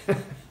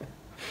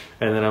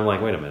 And then I'm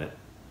like, wait a minute.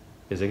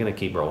 Is it going to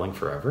keep rolling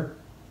forever?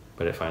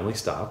 But it finally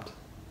stopped,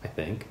 I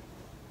think.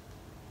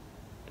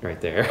 Right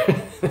there.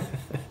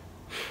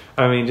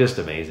 I mean, just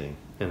amazing.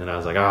 And then I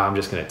was like, I'm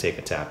just going to take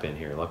a tap in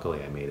here.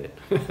 Luckily, I made it.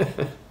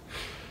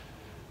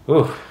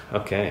 Ooh,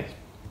 okay.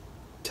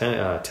 10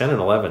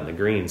 and 11, the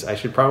greens. I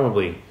should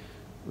probably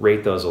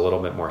rate those a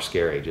little bit more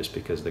scary just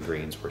because the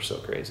greens were so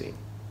crazy.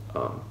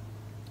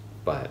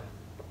 But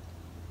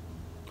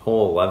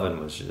hole 11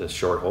 was just a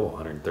short hole,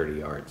 130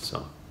 yards.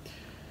 So,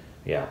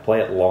 yeah,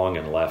 play it long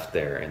and left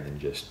there, and then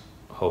just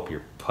hope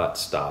your putt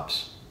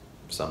stops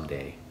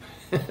someday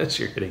as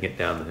you're hitting it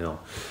down the hill.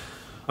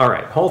 All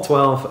right, hole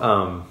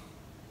 12.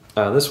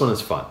 This one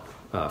is fun.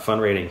 Fun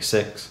rating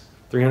 6,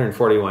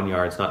 341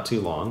 yards, not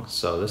too long.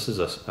 So this is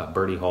a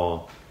birdie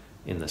hole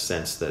in the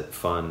sense that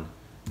fun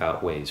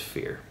outweighs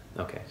fear.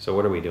 Okay, so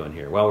what are we doing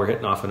here? Well, we're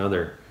hitting off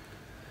another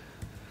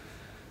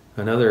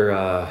Another,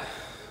 oh,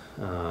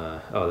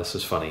 this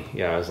was funny.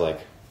 Yeah, I was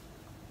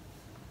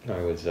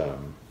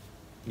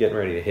getting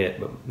ready to hit,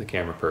 but the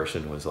camera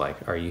person was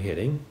like, "Are you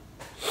hitting?"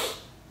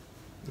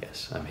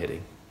 Yes, I'm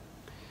hitting.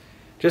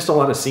 Just a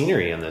lot of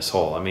scenery in this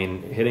hole. I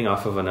mean, hitting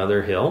off of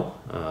another hill,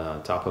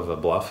 top of a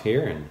bluff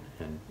here,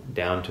 and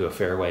down to a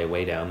fairway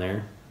way down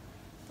there.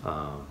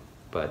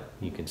 But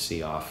you can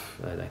see off,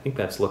 I think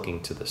that's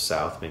looking to the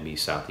south, maybe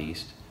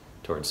southeast,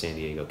 towards San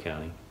Diego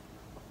County.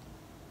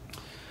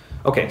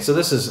 Okay, so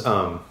this is,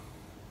 the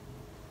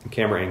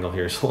camera angle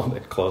here is a little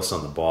bit close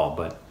on the ball,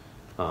 but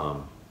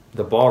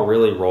the ball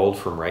really rolled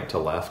from right to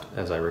left,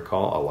 as I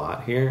recall, a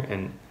lot here.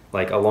 And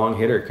like a long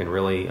hitter can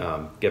really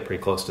get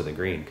pretty close to the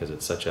green because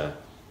it's such a,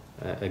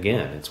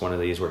 again, it's one of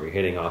these where you're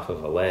hitting off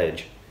of a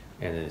ledge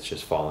and then it's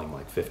just falling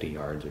like 50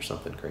 yards or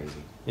something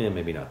crazy. Yeah,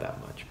 maybe not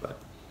that much, but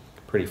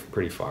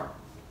pretty far.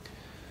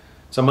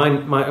 So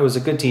mine, it was a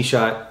good tee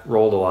shot,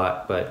 rolled a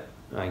lot, but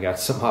I got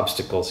some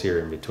obstacles here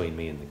in between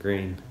me and the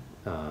green,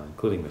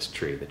 including this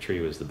tree. The tree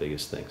was the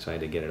biggest thing, so I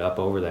had to get it up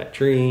over that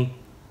tree.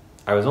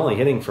 I was only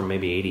hitting from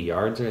maybe 80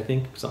 yards, I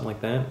think, something like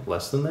that.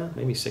 Less than that,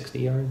 maybe 60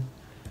 yards.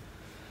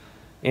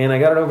 And I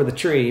got it over the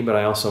tree, but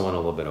I also went a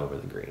little bit over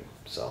the green.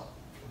 So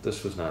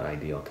this was not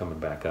ideal, coming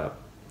back up,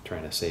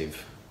 trying to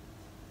save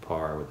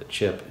par with a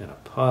chip and a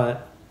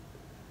putt.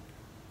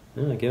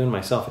 Giving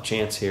myself a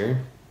chance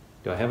here.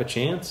 Do I have a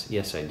chance?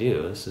 Yes, I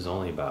do. This is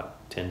only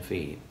about 10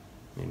 feet,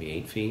 maybe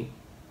 8 feet.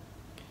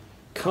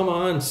 Come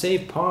on,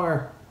 save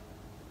par.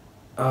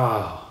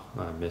 Oh,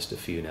 I missed a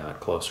few now at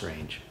close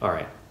range. All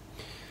right.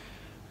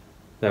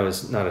 That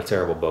was not a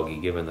terrible bogey,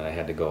 given that I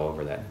had to go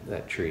over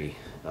that tree.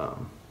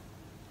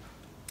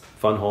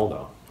 Fun hole,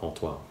 though, hole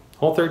 12.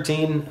 Hole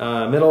 13,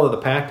 middle of the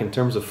pack in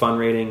terms of fun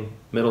rating,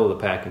 middle of the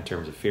pack in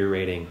terms of fear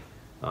rating,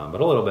 but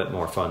a little bit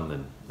more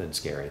fun than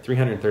scary.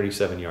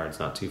 337 yards,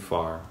 not too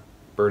far.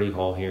 Birdie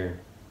hole here.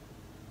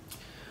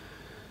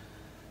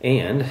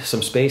 And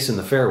some space in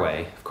the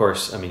fairway. Of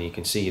course, I mean, you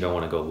can see you don't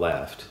want to go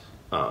left.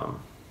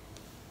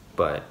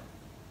 But,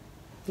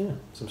 yeah,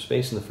 some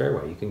space in the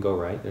fairway. You can go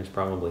right. There's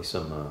probably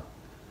some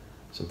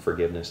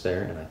forgiveness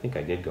there, and I think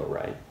I did go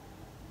right.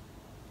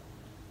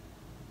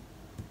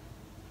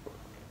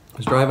 I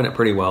was driving it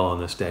pretty well on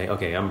this day.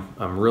 Okay,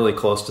 I'm really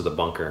close to the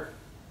bunker,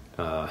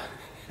 but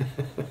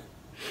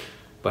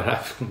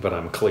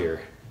I'm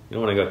clear. You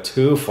don't want to go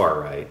too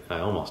far right. I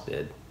almost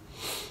did.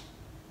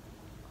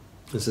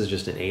 This is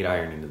just an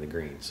 8-iron into the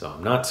green, so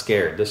I'm not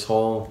scared. This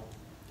hole,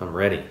 I'm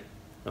ready.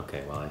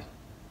 Okay, well, I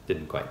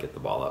didn't quite get the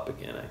ball up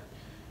again. I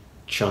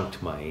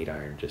chunked my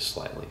 8-iron just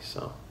slightly,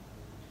 so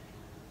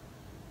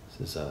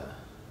this is a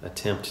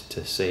attempt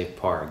to save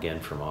par again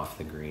from off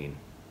the green.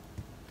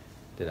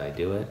 Did I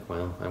do it?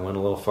 Well, I went a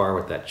little far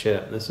with that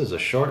chip. This is a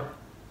short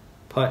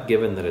putt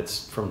given that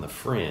it's from the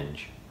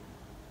fringe,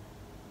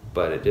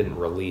 but it didn't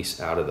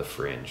release out of the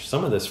fringe.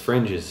 Some of this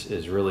fringe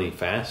is really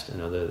fast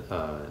and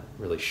other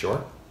really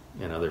short,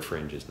 and other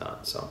fringe is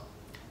not. So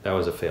that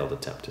was a failed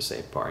attempt to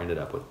save par. Ended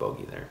up with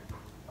bogey there.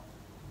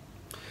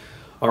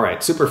 All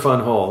right, super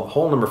fun hole.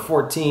 Hole number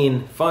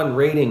 14, fun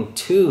rating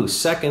 2,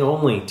 second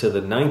only to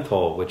the 9th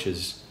hole, which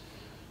is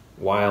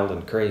wild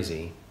and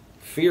crazy.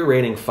 Fear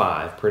rating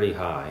 5, pretty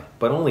high,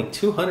 but only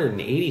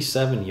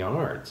 287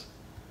 yards.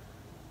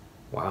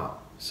 Wow.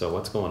 So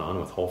what's going on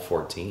with hole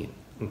 14?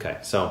 Okay,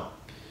 so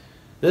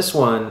this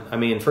one, I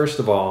mean, first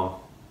of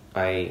all,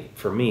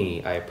 for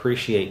me, I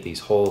appreciate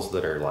these holes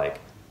that are like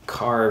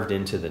carved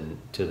into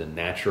the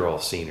natural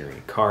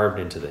scenery, carved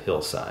into the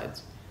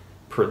hillsides,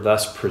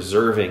 thus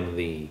preserving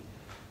the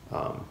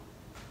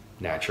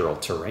natural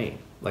terrain.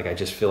 Like, I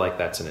just feel like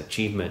that's an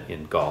achievement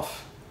in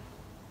golf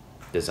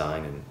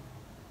design and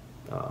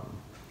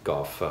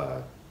golf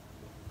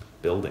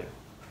building.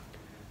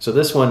 So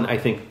this one, I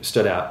think,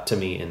 stood out to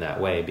me in that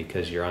way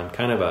because you're on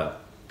kind of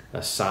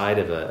a side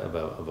of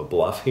a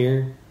bluff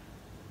here,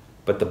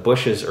 but the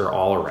bushes are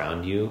all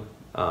around you.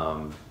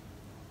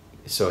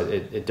 So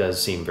it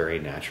does seem very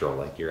natural,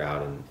 like you're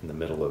out in the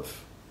middle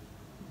of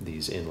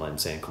these inland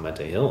San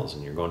Clemente hills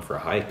and you're going for a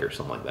hike or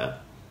something like that.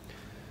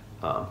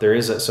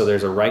 There's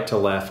a right to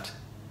left,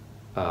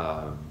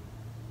 and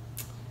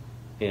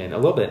a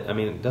little bit, I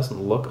mean, it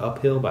doesn't look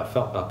uphill, but I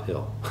felt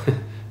uphill.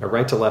 A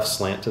right to left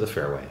slant to the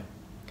fairway.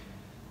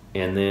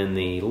 And then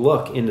the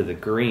look into the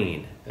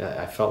green,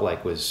 I felt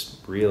like was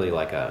really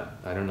like I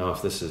don't know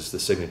if this is the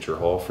signature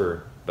hole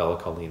for Bella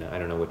Collina. I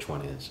don't know which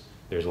one is.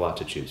 There's a lot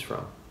to choose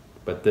from.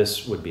 But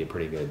this would be a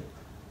pretty good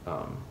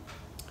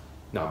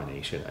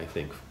nomination, I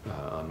think,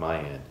 on my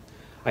end.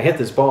 I hit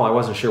this ball, I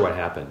wasn't sure what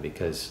happened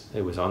because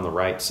it was on the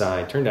right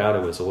side. Turned out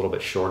it was a little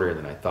bit shorter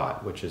than I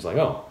thought, which is like,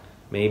 oh,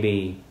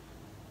 maybe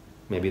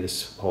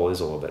this hole is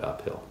a little bit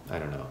uphill. I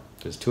don't know.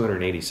 Because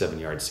 287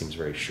 yards seems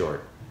very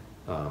short.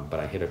 But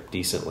I hit a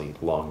decently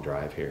long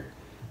drive here.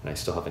 And I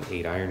still have an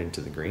 8-iron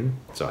into the green.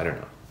 So I don't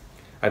know.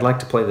 I'd like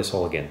to play this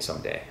hole again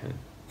someday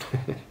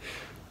and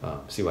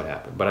see what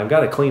happened. But I've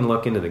got a clean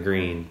look into the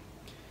green.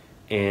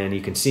 And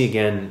you can see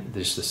again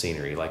just the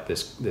scenery. Like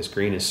this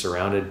green is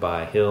surrounded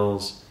by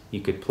hills. You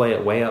could play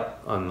it way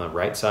up on the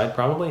right side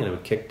probably, and it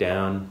would kick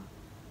down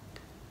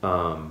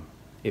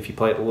If you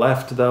play it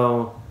left,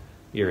 though,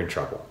 you're in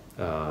trouble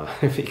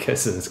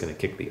because then it's going to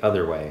kick the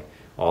other way,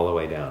 all the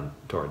way down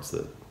towards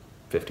the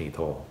 15th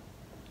hole.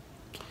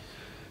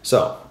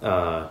 So,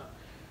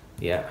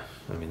 yeah,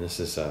 I mean, this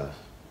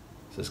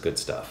is good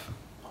stuff.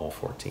 Hole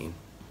 14.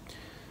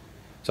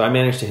 So I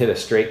managed to hit a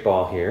straight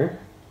ball here.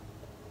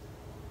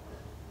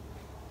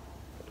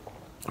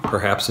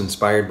 Perhaps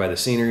inspired by the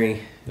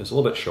scenery. It was a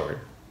little bit short.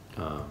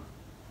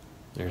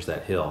 There's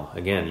that hill.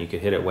 Again, you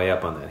could hit it way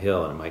up on that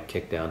hill and it might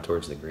kick down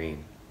towards the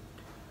green.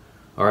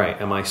 All right,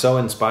 am I so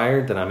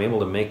inspired that I'm able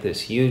to make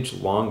this huge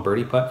long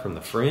birdie putt from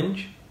the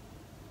fringe?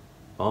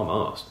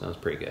 Almost. That was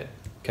pretty good.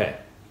 Okay,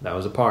 that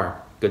was a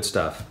par. Good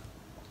stuff.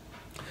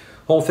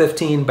 Hole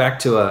 15, back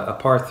to a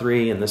par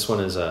 3, and this one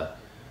is,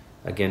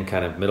 again,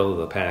 kind of middle of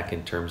the pack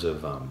in terms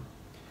of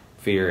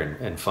fear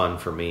and fun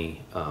for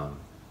me.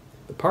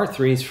 The par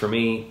 3s for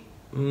me,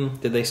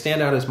 did they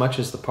stand out as much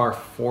as the par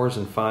 4s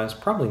and 5s?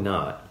 Probably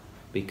not,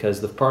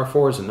 because the par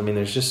 4s, and I mean,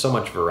 there's just so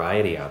much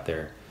variety out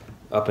there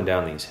up and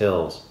down these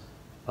hills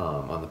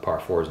on the par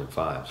 4s and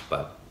 5s.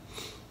 But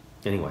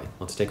anyway,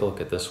 let's take a look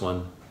at this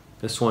one.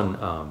 This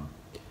one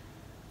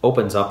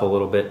opens up a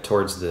little bit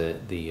towards the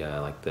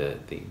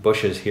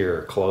bushes here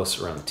are close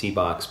around the tee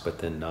box, but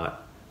then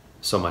not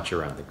so much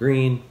around the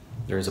green.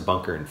 There's a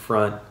bunker in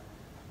front.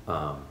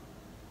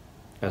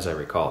 As I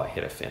recall, I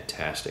hit a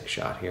fantastic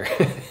shot here.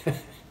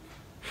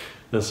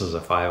 This was a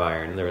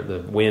 5-iron.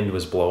 The wind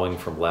was blowing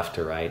from left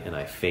to right, and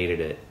I faded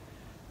it,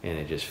 and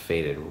it just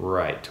faded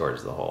right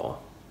towards the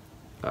hole.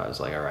 I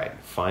was like, all right,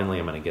 finally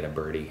I'm going to get a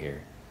birdie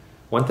here.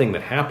 One thing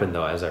that happened,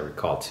 though, as I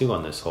recall, too,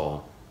 on this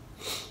hole,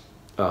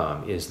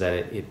 is that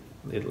it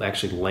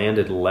actually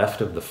landed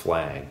left of the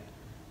flag.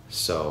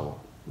 So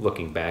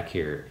looking back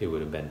here, it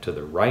would have been to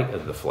the right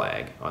of the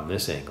flag on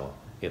this angle.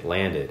 It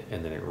landed,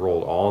 and then it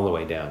rolled all the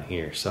way down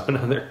here. So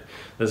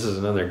this is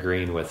another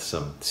green with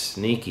some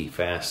sneaky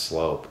fast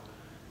slope.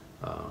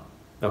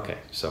 Okay,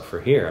 so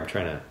for here, I'm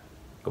trying to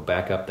go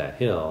back up that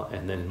hill,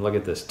 and then look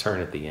at this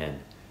turn at the end.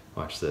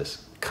 Watch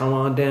this. Come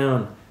on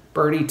down.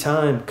 Birdie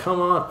time.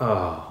 Come on.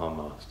 Oh,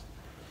 almost.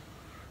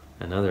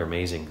 Another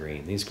amazing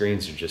green. These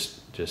greens are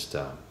just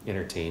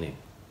entertaining.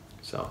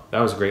 So that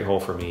was a great hole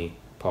for me.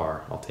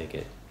 Par. I'll take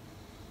it.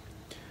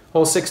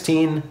 Hole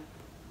 16.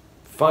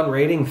 Fun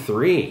rating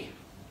 3.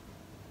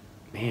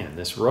 Man,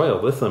 this Royal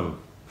Lytham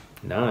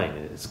 9,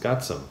 it's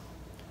got some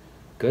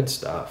good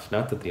stuff.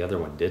 Not that the other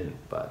one didn't,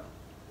 but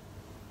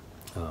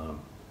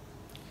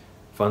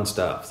fun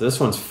stuff. This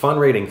one's fun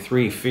rating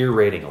 3, fear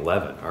rating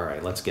 11. All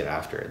right, let's get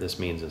after it. This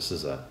means this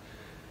is a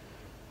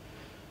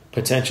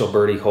potential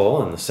birdie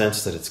hole in the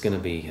sense that it's going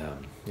to be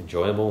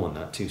enjoyable and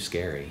not too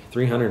scary.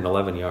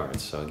 311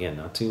 yards, so again,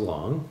 not too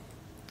long.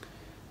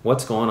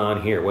 What's going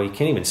on here? Well, you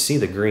can't even see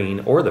the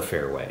green or the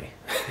fairway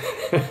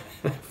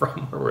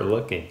from where we're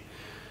looking.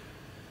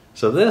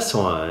 So this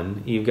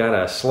one, you've got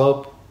a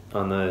slope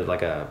on the,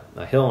 like a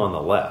hill on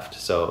the left.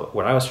 So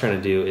what I was trying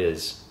to do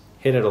is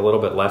hit it a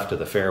little bit left of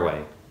the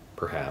fairway,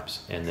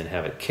 perhaps, and then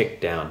have it kick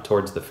down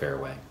towards the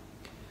fairway.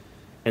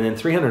 And then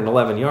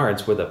 311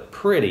 yards with a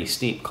pretty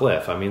steep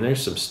cliff. I mean,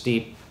 there's some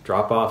steep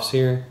drop-offs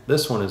here.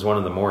 This one is one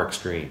of the more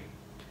extreme,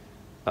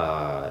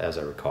 as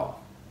I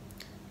recall.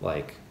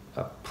 Like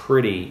a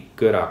pretty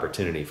good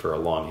opportunity for a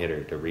long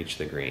hitter to reach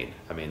the green.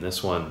 I mean,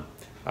 this one,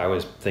 I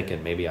was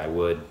thinking maybe I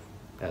would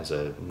as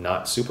a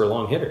not super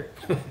long hitter.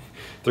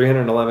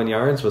 311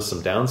 yards with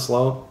some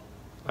downslope.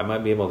 I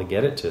might be able to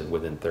get it to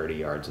within 30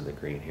 yards of the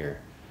green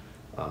here.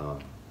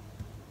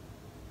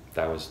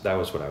 That was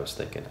what I was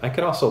thinking. I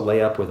could also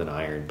lay up with an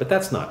iron, but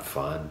that's not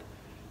fun.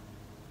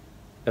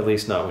 At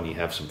least not when you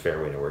have some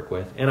fairway to work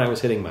with. And I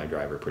was hitting my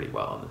driver pretty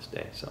well on this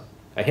day. So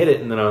I hit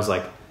it, and then I was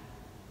like,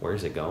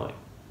 where's it going?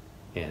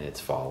 And it's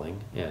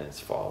falling, and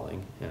it's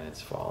falling, and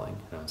it's falling.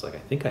 And I was like, I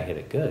think I hit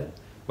it good.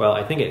 Well,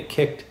 I think it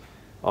kicked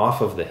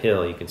off of the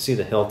hill. You can see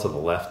the hill to the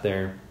left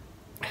there.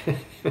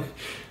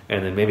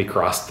 And then maybe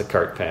crossed the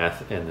cart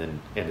path and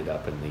then ended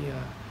up in the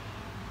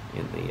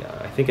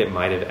I think it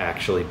might have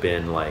actually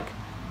been like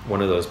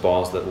one of those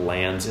balls that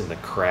lands in the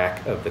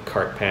crack of the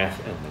cart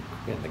path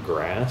and the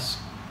grass.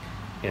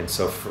 And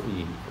so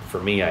for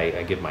me,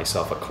 I give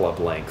myself a club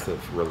length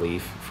of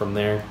relief from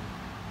there.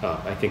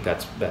 I think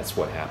that's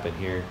what happened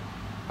here.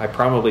 I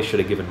probably should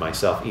have given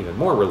myself even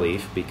more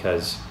relief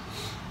because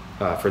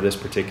for this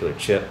particular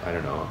chip, I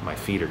don't know, my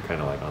feet are kind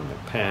of like on the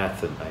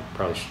path, and I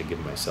probably should have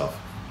given myself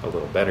a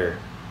little better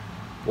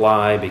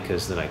lie,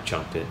 because then I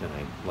chunked it and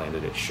I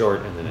landed it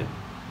short, and then it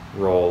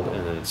rolled,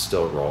 and then it's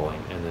still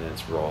rolling, and then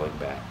it's rolling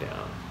back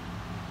down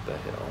the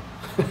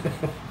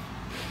hill.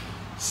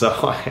 So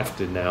I have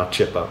to now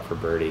chip up for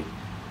birdie.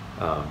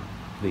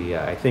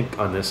 I think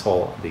on this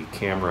hole, the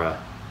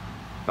camera,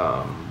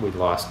 we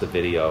lost the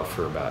video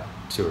for about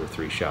 2 or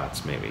 3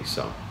 shots maybe,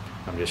 so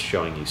I'm just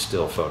showing you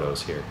still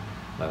photos here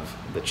of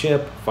the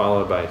chip,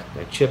 followed by,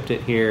 I chipped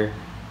it here.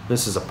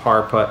 This is a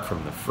par putt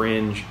from the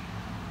fringe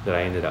that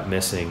I ended up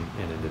missing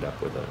and ended up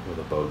with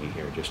a bogey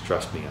here. Just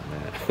trust me on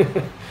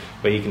that.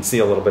 But you can see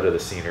a little bit of the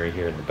scenery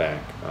here in the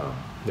back.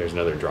 There's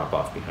another drop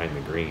off behind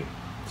the green.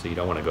 So you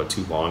don't want to go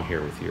too long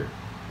here with your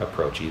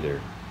approach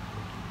either.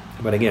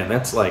 But again,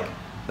 that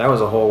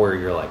was a hole where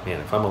you're like,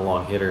 man, if I'm a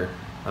long hitter,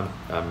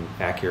 I'm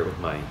accurate with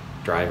my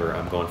driver,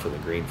 I'm going for the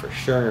green for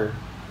sure.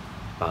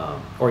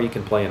 Or you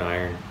can play an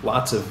iron.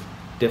 Lots of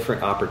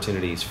different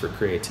opportunities for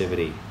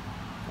creativity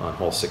on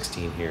hole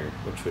 16 here,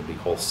 which would be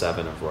hole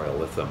 7 of Royal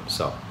Lytham.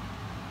 So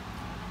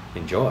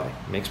enjoy.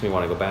 Makes me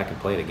want to go back and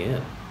play it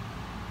again.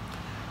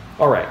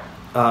 All right,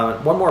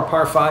 one more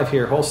par 5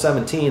 here, hole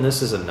 17.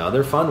 This is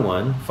another fun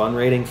one. Fun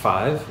rating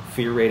 5,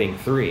 fear rating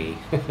 3.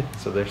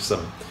 So there's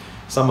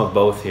some of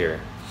both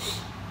here.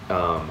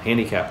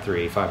 Handicap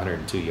 3,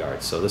 502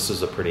 yards. So this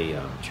is a pretty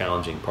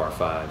challenging par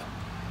 5.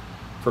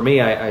 For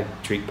me, I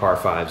treat par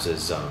 5s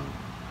as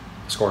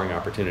scoring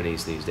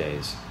opportunities these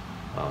days.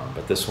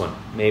 But this one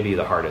may be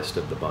the hardest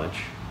of the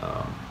bunch.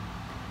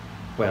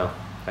 Well,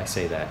 I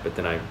say that, but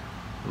then I'm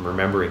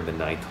remembering the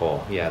 9th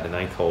hole. Yeah, the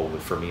 9th hole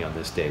for me on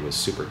this day was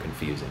super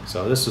confusing.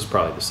 So this was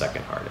probably the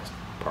second hardest,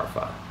 par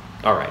 5.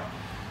 All right,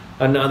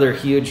 another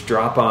huge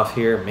drop off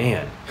here.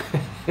 Man,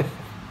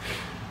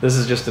 this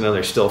is just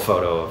another still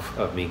photo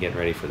of me getting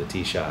ready for the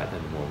tee shot,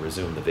 and we'll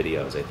resume the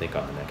videos, I think,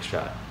 on the next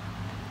shot.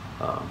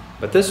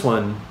 But this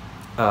one,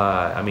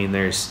 I mean,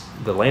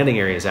 the landing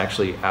area is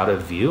actually out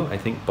of view, I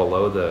think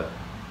below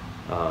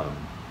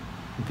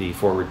the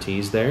forward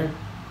tees there.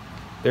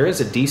 There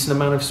is a decent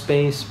amount of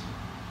space,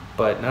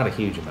 but not a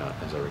huge amount,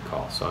 as I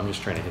recall. So I'm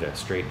just trying to hit a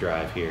straight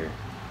drive here.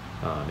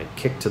 It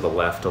kicked to the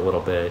left a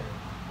little bit,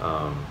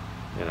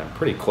 and I'm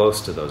pretty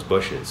close to those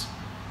bushes.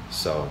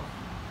 So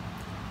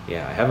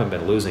yeah, I haven't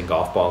been losing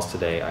golf balls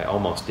today. I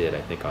almost did,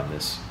 I think, on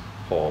this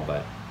hole,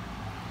 but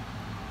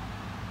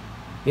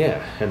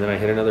yeah. And then I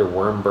hit another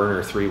worm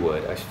burner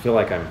 3-wood. I feel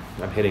like I'm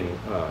hitting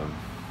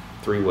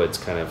 3-woods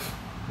kind of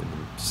in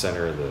the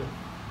center of the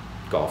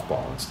golf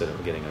ball instead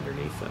of getting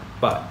underneath them.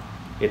 But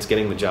it's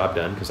getting the job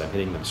done because I'm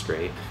hitting them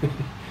straight.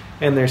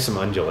 And there's some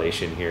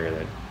undulation here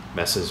that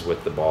messes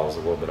with the balls a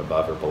little bit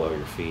above or below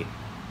your feet.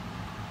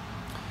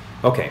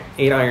 Okay,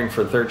 8-iron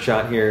for the third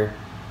shot here.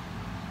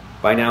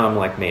 By now I'm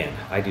like, man,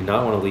 I do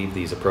not want to leave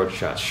these approach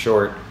shots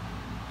short.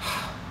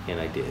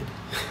 And I did.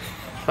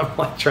 I'm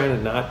like trying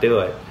to not do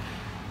it.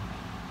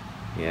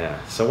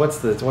 Yeah, so what's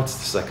the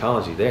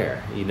psychology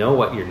there? You know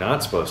what you're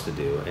not supposed to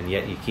do, and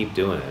yet you keep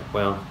doing it.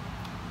 Well,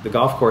 the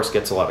golf course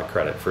gets a lot of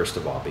credit, first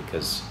of all,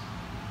 because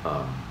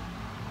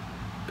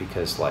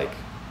like,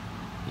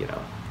 you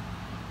know,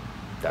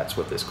 that's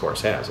what this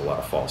course has, a lot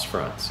of false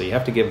fronts. So you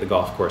have to give the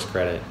golf course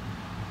credit.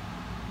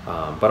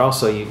 But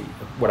also,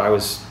 what I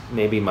was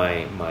maybe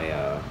my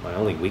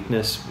only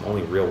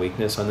real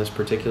weakness on this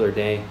particular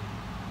day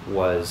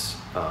was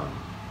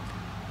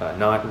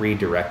not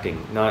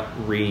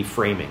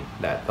reframing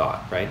that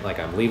thought, right? Like,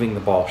 I'm leaving the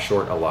ball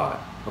short a lot.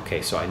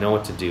 Okay, so I know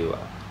what to do.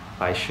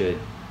 I should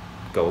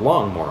go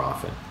long more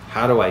often.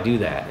 How do I do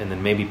that? And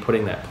then maybe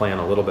putting that plan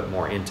a little bit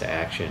more into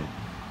action.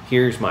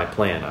 Here's my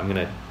plan. I'm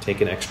going to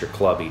take an extra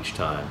club each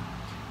time,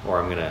 or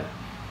I'm going to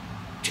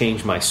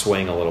change my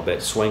swing a little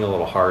bit, swing a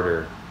little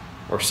harder,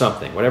 or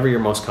something. Whatever you're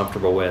most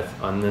comfortable with.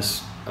 On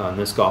this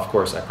golf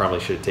course, I probably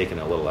should have taken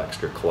a little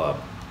extra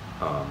club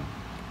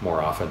more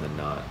often than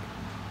not.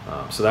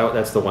 So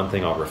that's the one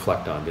thing I'll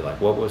reflect on. Be like,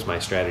 what was my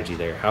strategy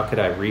there? How could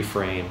I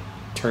reframe,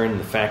 turn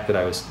the fact that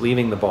I was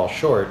leaving the ball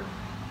short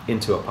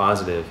into a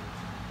positive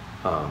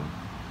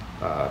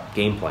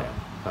game plan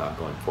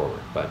going forward?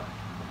 But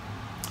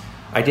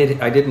I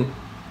didn't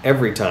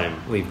every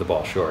time leave the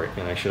ball short,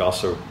 and I should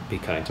also be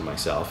kind to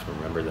myself and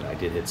remember that I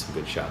did hit some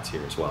good shots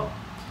here as well.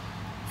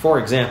 For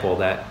example,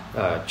 that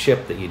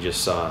chip that you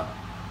just saw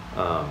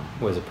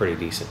was a pretty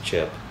decent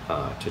chip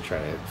to try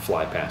to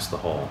fly past the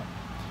hole.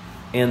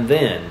 And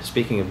then,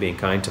 speaking of being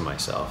kind to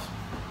myself,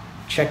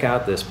 check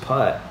out this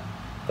putt,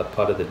 the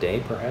putt of the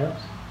day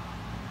perhaps.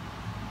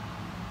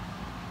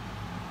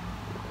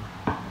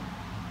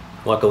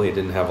 Luckily it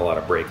didn't have a lot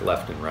of break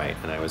left and right,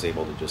 and I was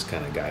able to just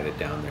kind of guide it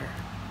down there.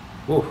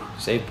 Woo,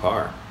 saved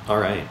par. All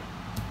right.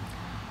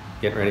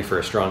 Getting ready for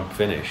a strong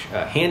finish.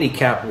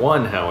 Handicap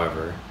 1,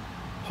 however,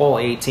 hole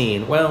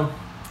 18. Well,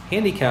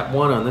 handicap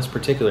 1 on this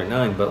particular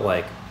 9, but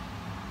like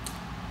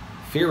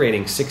fear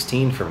rating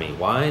 16 for me.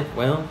 Why?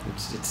 Well,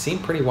 it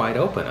seemed pretty wide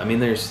open. I mean,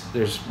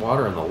 there's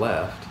water on the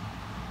left.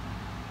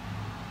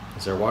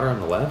 Is there water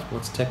on the left?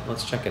 Let's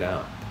check it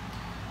out.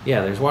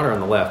 Yeah, there's water on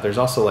the left. There's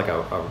also like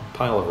a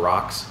pile of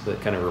rocks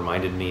that kind of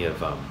reminded me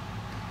of.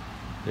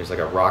 There's like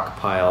a rock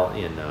pile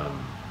in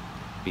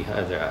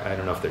behind there. I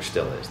don't know if there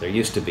still is. There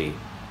used to be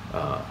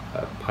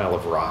a pile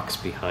of rocks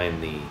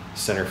behind the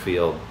center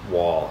field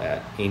wall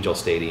at Angel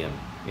Stadium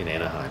in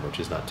Anaheim, which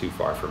is not too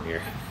far from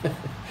here.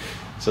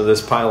 So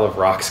this pile of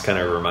rocks kind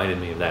of reminded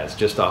me of that. It's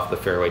just off the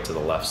fairway to the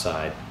left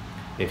side.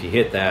 If you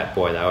hit that,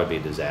 boy, that would be a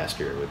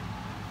disaster. It would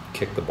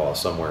kick the ball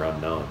somewhere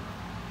unknown.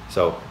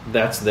 So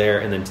that's there,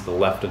 and then to the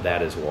left of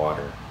that is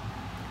water.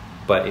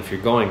 But if you're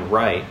going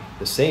right,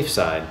 the safe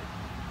side,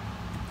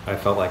 I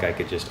felt like I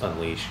could just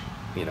unleash,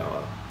 you know,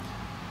 a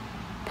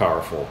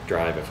powerful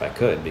drive if I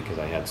could, because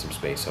I had some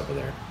space over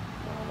there.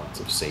 Lots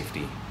of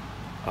safety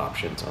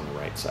options on the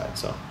right side.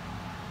 So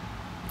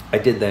I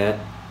did that.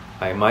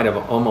 I might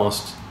have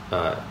almost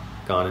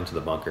gone into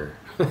the bunker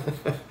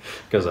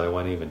because I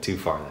went even too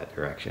far that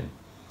direction.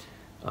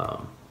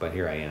 But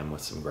here I am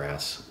with some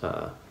grass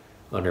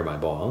under my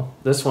ball.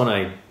 This one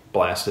I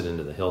blasted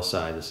into the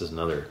hillside. This is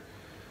another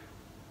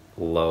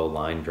low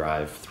line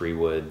drive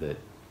 3-wood that,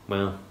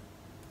 well,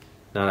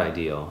 not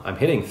ideal. I'm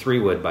hitting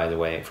 3-wood, by the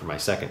way, for my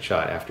second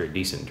shot after a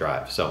decent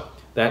drive. So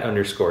that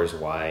underscores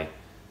why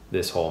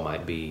this hole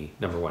might be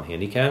 #1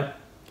 handicap,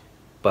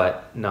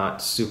 but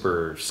not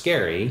super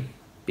scary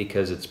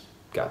because it's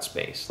got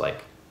space.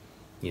 Like,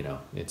 you know,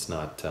 it's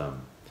not,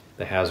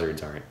 the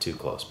hazards aren't too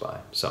close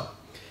by. So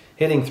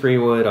hitting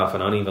 3-wood off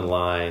an uneven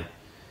lie,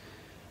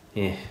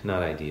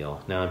 not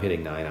ideal. Now I'm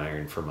hitting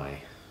 9-iron for my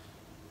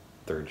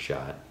third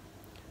shot,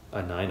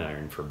 a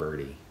 9-iron for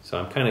birdie. So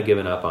I'm kind of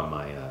giving up on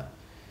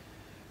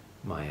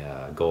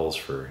my goals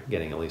for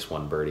getting at least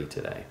one birdie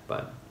today.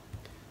 But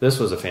this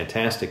was a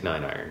fantastic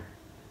 9-iron.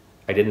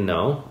 I didn't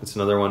know. It's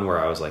another one where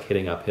I was like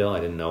hitting uphill. I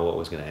didn't know what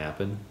was going to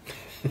happen.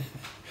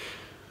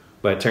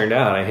 But it turned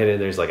out I hit it,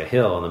 there's like a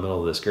hill in the middle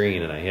of this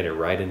green, and I hit it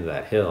right into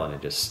that hill and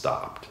it just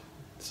stopped.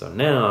 So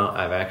now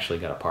I've actually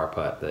got a par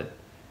putt that,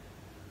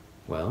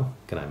 well,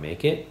 can I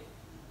make it?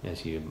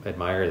 As you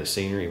admire the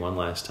scenery one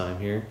last time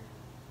here.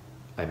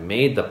 I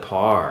made the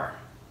par.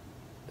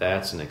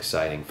 That's an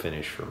exciting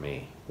finish for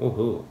me.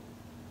 Woohoo.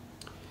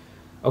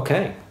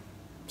 Okay,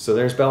 so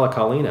there's Bella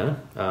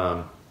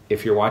Collina.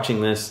 If you're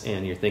watching this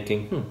and you're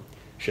thinking,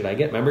 should I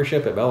get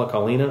membership at Bella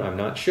Collina? I'm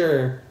not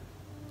sure.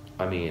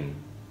 I mean,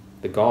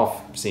 the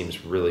golf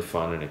seems really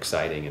fun and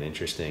exciting and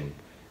interesting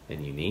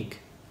and unique.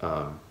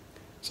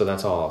 So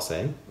that's all I'll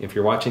say. If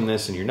you're watching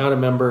this and you're not a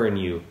member and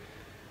you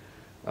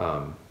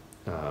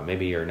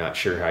maybe you're not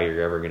sure how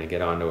you're ever going to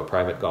get onto a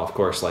private golf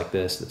course like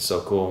this that's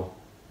so cool,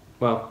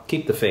 well,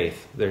 keep the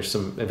faith. There's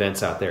some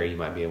events out there you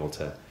might be able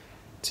to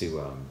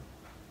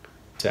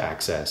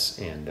access,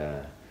 and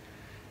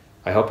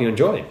I hope you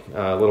enjoyed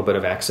a little bit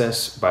of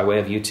access by way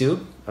of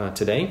YouTube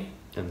today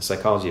and the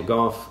psychology of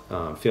golf.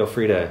 Feel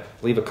free to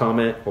leave a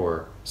comment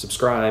or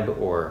subscribe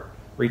or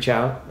reach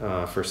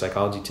out for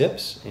psychology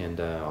tips, and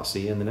I'll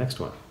see you in the next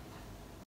one.